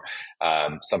 4.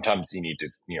 Sometimes you need to,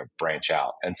 branch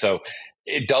out. And so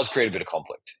it does create a bit of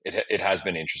conflict. It has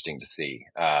been interesting to see.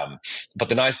 But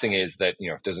the nice thing is that,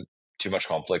 if there's too much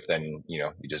conflict, then,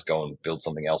 you just go and build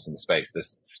something else in the space.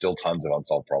 There's still tons of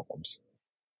unsolved problems.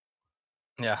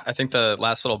 Yeah, I think the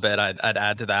last little bit I'd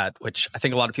add to that, which I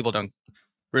think a lot of people don't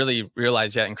really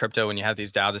realize yet in crypto when you have these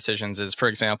DAO decisions, is, for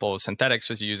example, Synthetics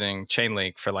was using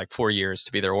Chainlink for like 4 years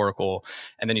to be their oracle,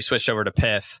 and then you switched over to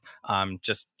Pyth,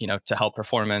 just to help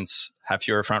performance, have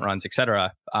fewer front runs,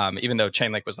 etc. Even though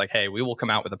Chainlink was like, hey, we will come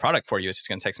out with a product for you, it's just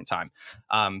going to take some time.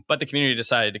 But the community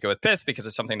decided to go with Pyth because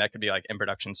it's something that could be like in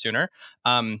production sooner.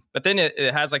 But then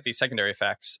it has like these secondary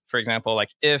effects. For example, like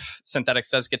if Synthetics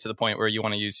does get to the point where you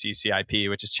want to use CCIP,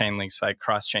 which is Chainlink's like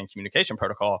cross-chain communication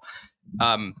protocol,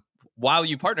 while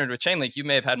you partnered with Chainlink, you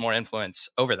may have had more influence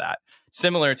over that,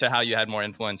 similar to how you had more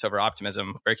influence over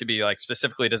Optimism, where it could be like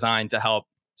specifically designed to help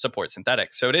support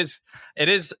Synthetics. So it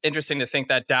is interesting to think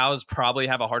that DAOs probably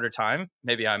have a harder time.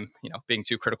 Maybe I'm being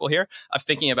too critical here, of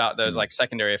thinking about those like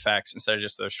secondary effects instead of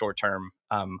just those short-term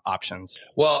options.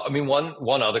 Well, I mean,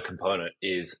 one other component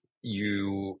is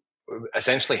you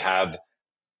essentially have,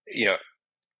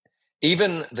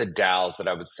 even the DAOs that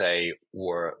I would say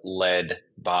were led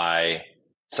by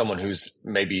someone who's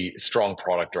maybe strong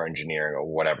product or engineering or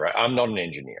whatever. I'm not an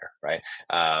engineer, right?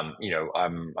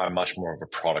 I'm much more of a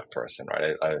product person,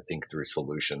 right? I think through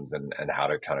solutions and how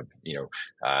to kind of,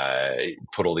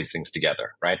 put all these things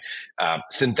together, right?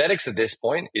 Synthetics at this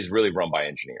point is really run by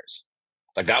engineers.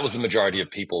 Like that was the majority of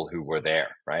people who were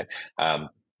there, right?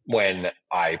 When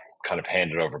I kind of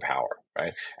handed over power,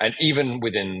 right? And even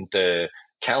within the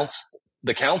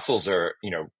councils are,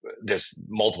 there's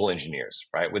multiple engineers,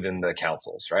 right, within the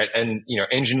councils, right? And,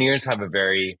 engineers have a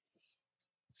very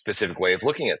specific way of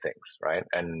looking at things, right?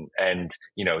 And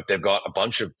they've got a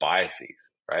bunch of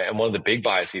biases, right? And one of the big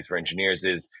biases for engineers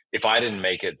is if I didn't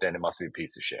make it, then it must be a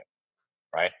piece of shit,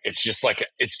 right? It's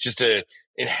just a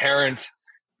inherent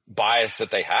bias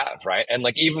that they have, right? And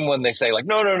like, even when they say like,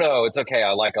 no, it's okay,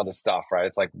 I like other stuff, right?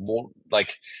 It's like, well,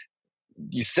 like,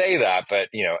 you say that, but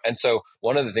and so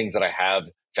one of the things that I have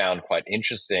found quite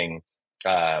interesting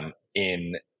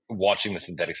in watching the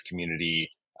synthetics community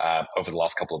over the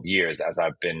last couple of years, as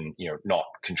I've been not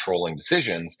controlling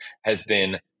decisions, has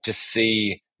been to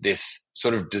see this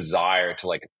sort of desire to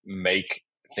like make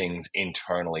things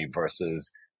internally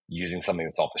versus using something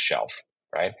that's off the shelf,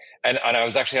 right? And I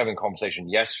was actually having a conversation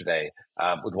yesterday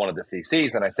with one of the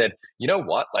CCs, and I said, you know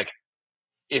what, like,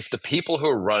 if the people who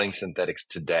are running synthetics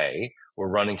today were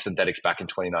running synthetics back in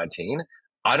 2019,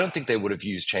 I don't think they would have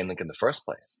used Chainlink in the first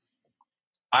place.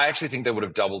 I actually think they would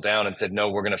have doubled down and said, no,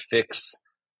 we're going to fix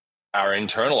our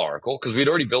internal Oracle, because we'd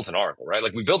already built an Oracle, right?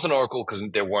 Like we built an Oracle because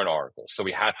there weren't Oracles, so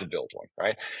we had to build one,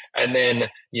 right? And then,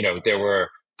 there were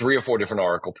 3 or 4 different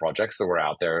Oracle projects that were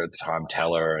out there at the time,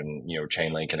 Teller and,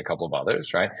 Chainlink and a couple of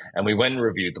others, right? And we went and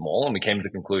reviewed them all, and we came to the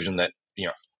conclusion that,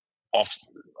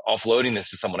 offloading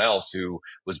this to someone else who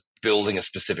was building a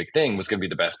specific thing was going to be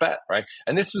the best bet, right?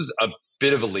 And this was a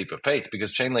bit of a leap of faith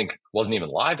because Chainlink wasn't even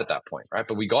live at that point, right?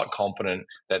 But we got confident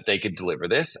that they could deliver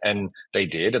this, and they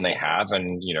did, and they have,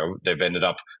 and they've ended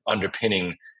up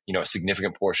underpinning a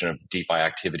significant portion of DeFi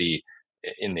activity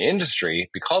in the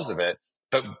industry because of it.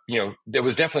 But there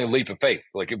was definitely a leap of faith.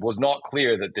 Like, it was not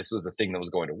clear that this was a thing that was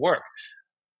going to work.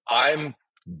 I'm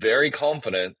very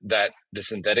confident that the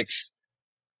synthetics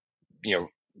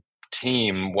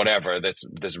team, whatever,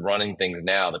 that's running things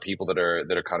now, the people that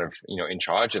are kind of in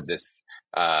charge of this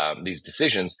these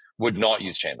decisions would not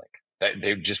use Chainlink.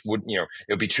 They just would, it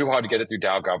would be too hard to get it through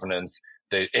DAO governance.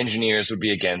 The engineers would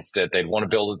be against it. They'd want to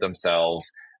build it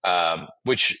themselves,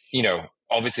 which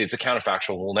obviously it's a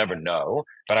counterfactual. We'll never know,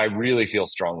 but I really feel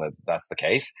strongly that that's the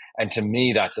case. And to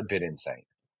me, that's a bit insane.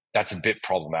 That's a bit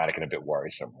problematic and a bit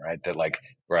worrisome, right? That like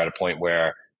we're at a point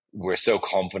where we're so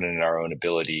confident in our own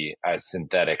ability as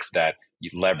synthetics that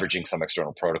leveraging some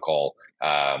external protocol,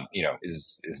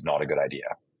 is not a good idea.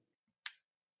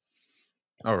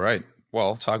 All right.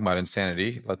 Well, talking about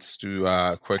insanity, let's do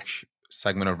a quick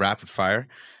segment of rapid fire.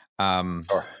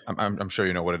 Sure. I'm sure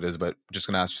you know what it is, but just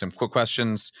going to ask you some quick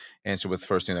questions, answer with the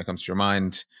first thing that comes to your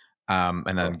mind.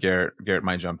 And then Garrett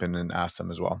might jump in and ask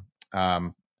them as well.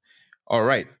 All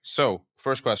right. So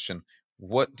first question.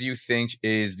 What do you think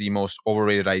is the most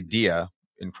overrated idea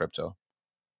in crypto?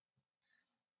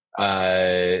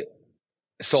 Soulbound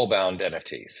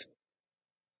NFTs.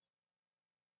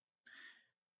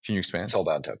 Can you expand?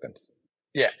 Soulbound tokens.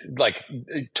 Yeah, like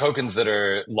tokens that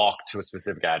are locked to a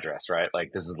specific address, right?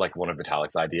 Like this was like one of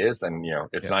Vitalik's ideas, and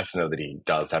it's nice to know that he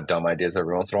does have dumb ideas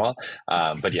every once in a while.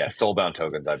 But yeah, soulbound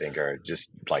tokens, I think, are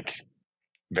just like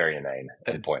very inane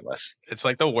and pointless. It's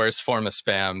like the worst form of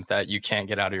spam that you can't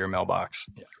get out of your mailbox.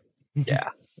 Yeah,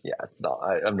 it's not.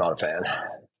 I'm not a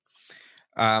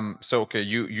fan. So okay,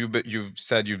 you've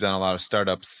said you've done a lot of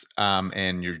startups,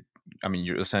 and you're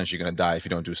essentially going to die if you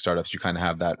don't do startups. You kind of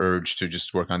have that urge to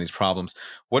just work on these problems.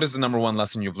 What is the number one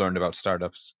lesson you've learned about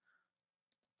startups?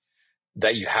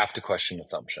 That you have to question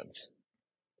assumptions.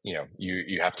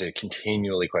 You have to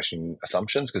continually question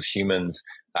assumptions because humans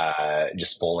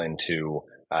just fall into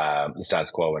the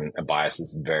status quo and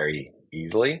biases very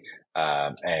easily.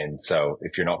 And so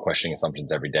if you're not questioning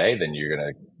assumptions every day, then you're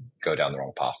going to go down the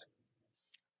wrong path.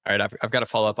 All right, I've got to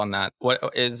follow up on that. What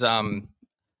is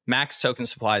max token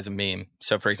supply is a meme.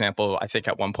 So for example, I think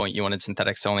at one point you wanted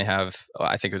synthetics to only have,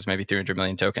 I think it was maybe 300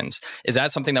 million tokens. Is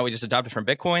that something that we just adopted from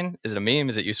Bitcoin? Is it a meme?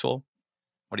 Is it useful?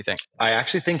 What do you think? I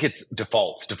actually think it's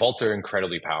defaults. Defaults are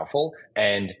incredibly powerful.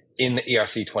 And in the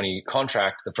ERC20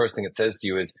 contract, the first thing it says to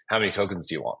you is, how many tokens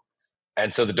do you want?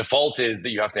 And so the default is that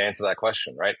you have to answer that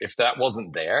question, right? If that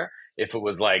wasn't there, if it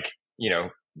was like,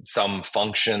 some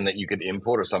function that you could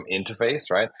import or some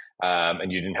interface, right?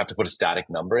 And you didn't have to put a static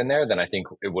number in there, then I think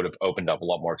it would have opened up a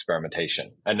lot more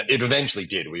experimentation. And it eventually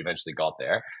did. We eventually got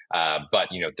there. But,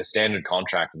 the standard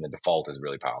contract and the default is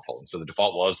really powerful. And so the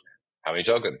default was, how many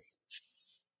tokens?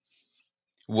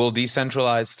 Will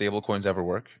decentralized stablecoins ever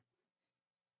work?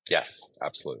 Yes,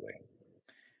 absolutely.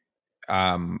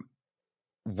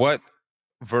 What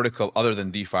vertical other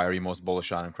than DeFi are you most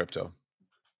bullish on in crypto?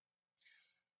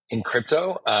 In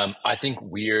crypto, I think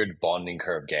weird bonding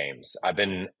curve games. I've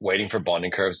been waiting for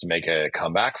bonding curves to make a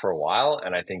comeback for a while,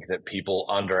 and I think that people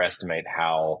underestimate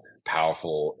how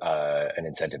powerful an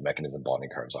incentive mechanism bonding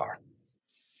curves are.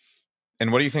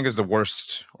 And what do you think is the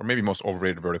worst or maybe most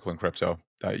overrated vertical in crypto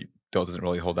that doesn't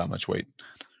really hold that much weight?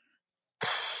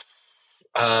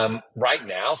 Right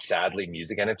now, sadly,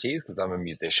 music NFTs, because I'm a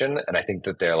musician, and I think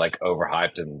that they're like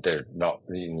overhyped and they're not,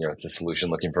 it's a solution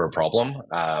looking for a problem.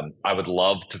 I would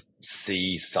love to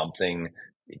see something,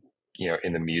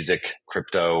 in the music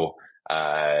crypto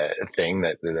thing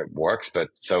that works, but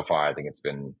so far I think it's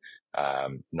been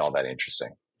not that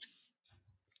interesting.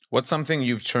 What's something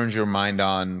you've turned your mind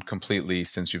on completely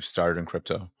since you've started in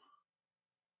crypto?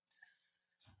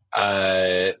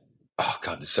 Oh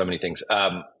God, there's so many things.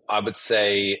 I would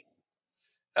say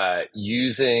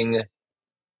using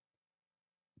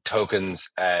tokens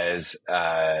as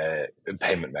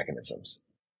payment mechanisms.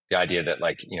 The idea that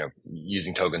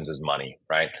using tokens as money,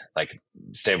 right? Like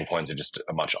stable coins are just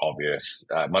a much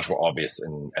more obvious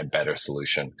and better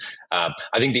solution. I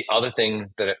think the other thing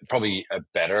that probably a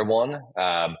better one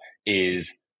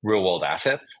is real world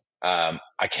assets. I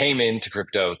came into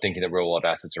crypto thinking that real world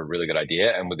assets are a really good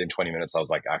idea. And within 20 minutes, I was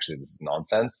like, actually, this is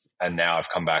nonsense. And now I've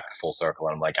come back full circle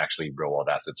and I'm like, actually, real world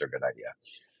assets are a good idea.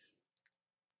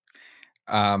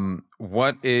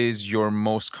 What is your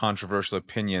most controversial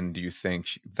opinion, do you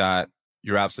think, that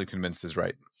you're absolutely convinced is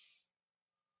right?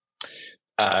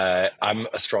 I'm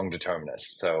a strong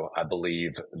determinist, so I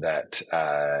believe that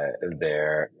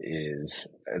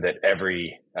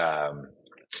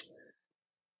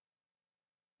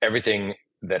everything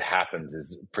that happens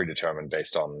is predetermined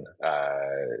based on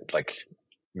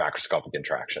macroscopic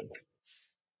interactions.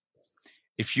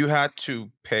 If you had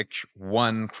to pick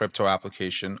one crypto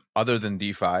application other than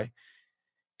DeFi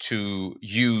to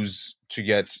use to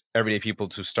get everyday people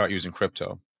to start using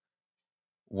crypto,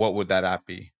 what would that app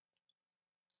be?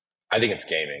 I think it's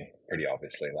gaming, pretty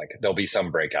obviously. Like there'll be some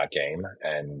breakout game,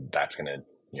 and that's going to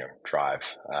drive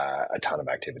a ton of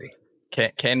activity.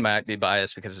 Kain might be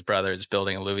biased because his brother is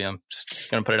building Illuvium.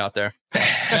 Just gonna put it out there.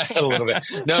 A little bit.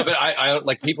 No, but I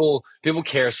like people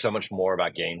care so much more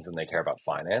about games than they care about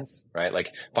finance, right?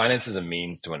 Like finance is a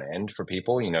means to an end for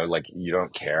people. Like you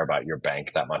don't care about your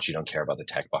bank that much. You don't care about the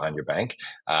tech behind your bank.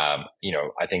 I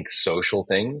think social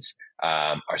things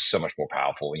are so much more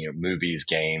powerful. Movies,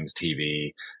 games,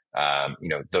 TV.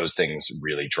 Those things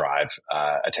really drive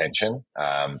attention.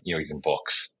 Even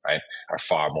books, right, are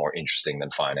far more interesting than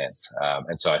finance.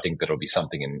 And so I think that'll be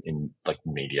something in like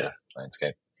media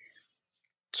landscape.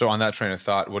 So on that train of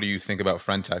thought, what do you think about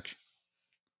Friendtech?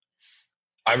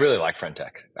 I really like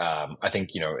Friendtech. I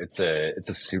think, it's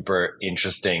a super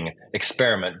interesting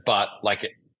experiment, but like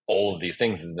all of these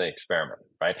things is an experiment,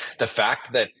 right? The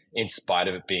fact that in spite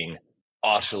of it being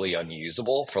utterly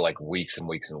unusable for like weeks and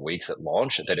weeks and weeks at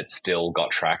launch, that it still got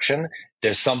traction,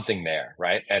 there's something there,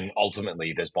 right? And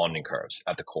ultimately there's bonding curves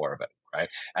at the core of it, right?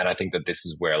 And I think that this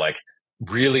is where like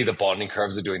really the bonding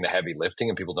curves are doing the heavy lifting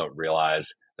and people don't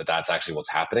realize that that's actually what's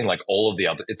happening. Like all of the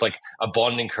other, it's like a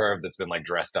bonding curve that's been like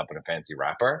dressed up in a fancy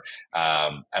wrapper.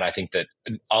 And I think that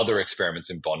other experiments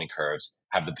in bonding curves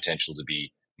have the potential to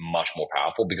be much more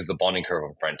powerful because the bonding curve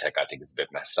on Friendtech, I think, is a bit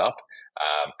messed up.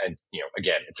 And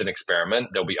again, it's an experiment.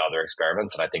 There'll be other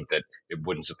experiments, and I think that it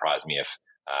wouldn't surprise me if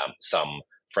some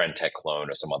Friendtech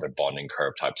clone or some other bonding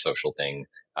curve type social thing,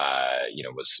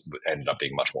 ended up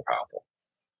being much more powerful.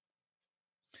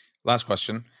 Last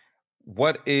question: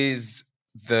 what is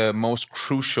the most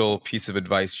crucial piece of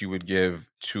advice you would give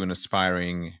to an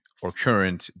aspiring or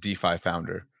current DeFi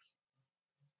founder?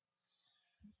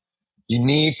 You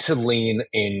need to lean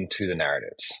into the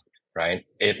narratives, right?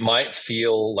 It might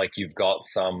feel like you've got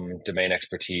some domain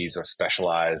expertise or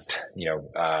specialized,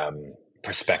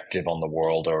 perspective on the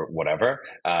world or whatever.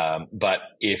 But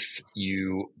if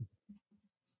you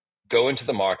go into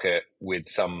the market with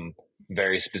some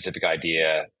very specific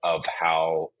idea of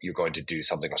how you're going to do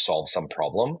something or solve some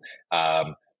problem,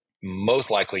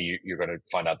 most likely you're going to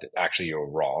find out that actually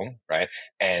you're wrong, right?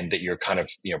 And that you're kind of,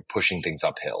 pushing things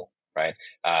uphill. Right.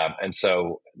 And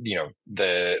so,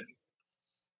 the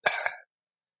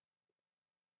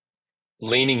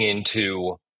leaning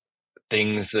into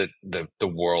things that the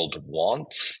world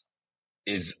wants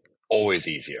is always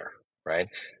easier. Right.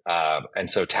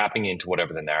 And so tapping into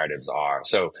whatever the narratives are.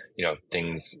 So,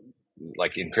 things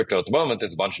like in crypto at the moment,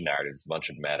 there's a bunch of narratives, a bunch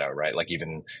of meta, right? Like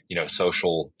even,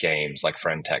 social games like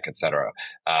friend tech, et cetera.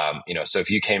 So if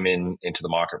you came into the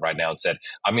market right now and said,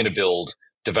 I'm going to build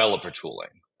developer tooling,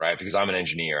 right? Because I'm an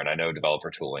engineer and I know developer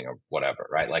tooling or whatever,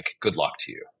 right? Like good luck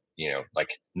to you.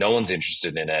 Like no one's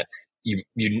interested in it.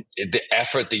 The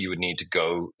effort that you would need to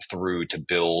go through to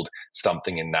build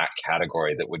something in that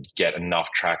category that would get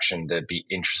enough traction to be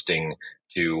interesting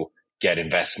to get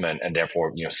investment and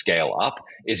therefore, scale up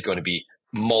is going to be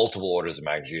multiple orders of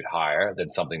magnitude higher than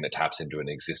something that taps into an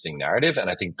existing narrative. And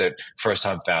I think that first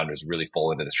time founders really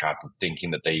fall into this trap of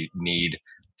thinking that they need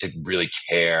to really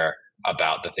care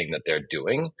about the thing that they're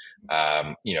doing.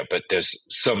 But there's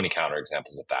so many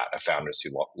counterexamples of that, of founders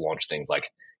who launch things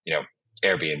like,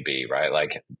 Airbnb, right?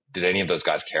 Like, did any of those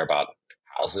guys care about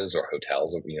houses or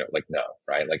hotels? Like, no,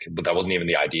 right? Like, but that wasn't even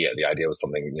the idea. The idea was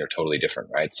something, totally different,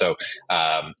 right? So,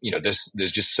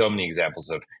 there's just so many examples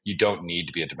of you don't need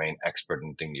to be a domain expert in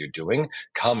the thing you're doing.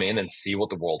 Come in and see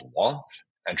what the world wants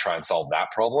and try and solve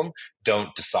that problem.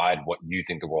 Don't decide what you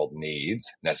think the world needs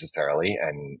necessarily,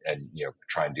 and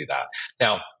try and do that.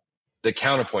 Now, the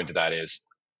counterpoint to that is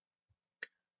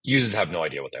users have no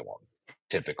idea what they want,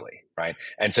 typically, right?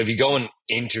 And so if you go and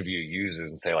interview users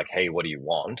and say like, hey, what do you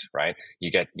want, right? You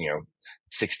get,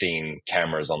 16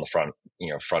 cameras on the front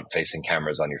facing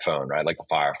cameras on your phone, right? Like the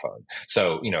Fire phone.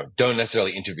 So, don't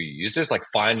necessarily interview users, like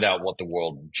find out what the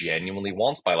world genuinely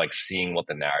wants by like seeing what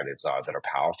the narratives are that are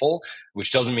powerful,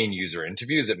 which doesn't mean user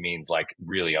interviews. It means like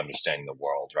really understanding the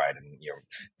world, right? And,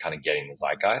 kind of getting the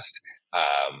zeitgeist.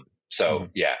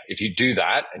 Yeah, if you do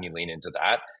that and you lean into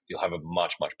that, you'll have a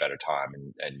much, much better time,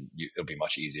 and it'll be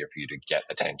much easier for you to get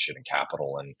attention and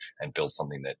capital and build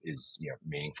something that is,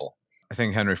 meaningful. I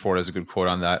think Henry Ford has a good quote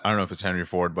on that. I don't know if it's Henry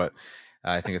Ford, but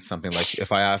I think it's something like,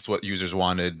 if I asked what users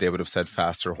wanted, they would have said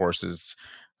faster horses,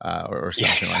 or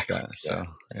something like that. So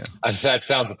yeah. That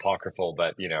sounds apocryphal,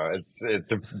 but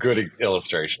it's a good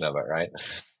illustration of it, right?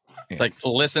 Yeah. Like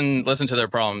listen to their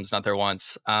problems, not their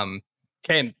wants.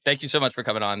 Kain, thank you so much for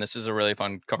coming on. This is a really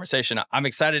fun conversation. I'm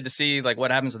excited to see like what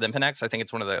happens with Infinex. I think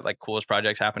it's one of the like coolest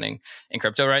projects happening in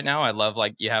crypto right now. I love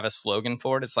like you have a slogan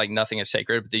for it. It's like nothing is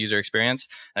sacred but the user experience.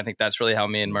 And I think that's really how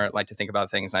me and Mert like to think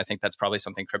about things. And I think that's probably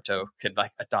something crypto could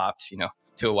like adopt,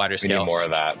 to a wider scale. We need more of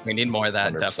that. We need more of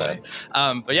that, 100%. Definitely.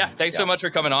 But yeah, thanks so much for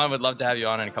coming on. Would love to have you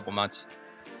on in a couple months.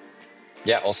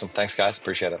 Yeah, awesome. Thanks, guys.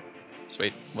 Appreciate it.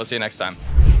 Sweet. We'll see you next time.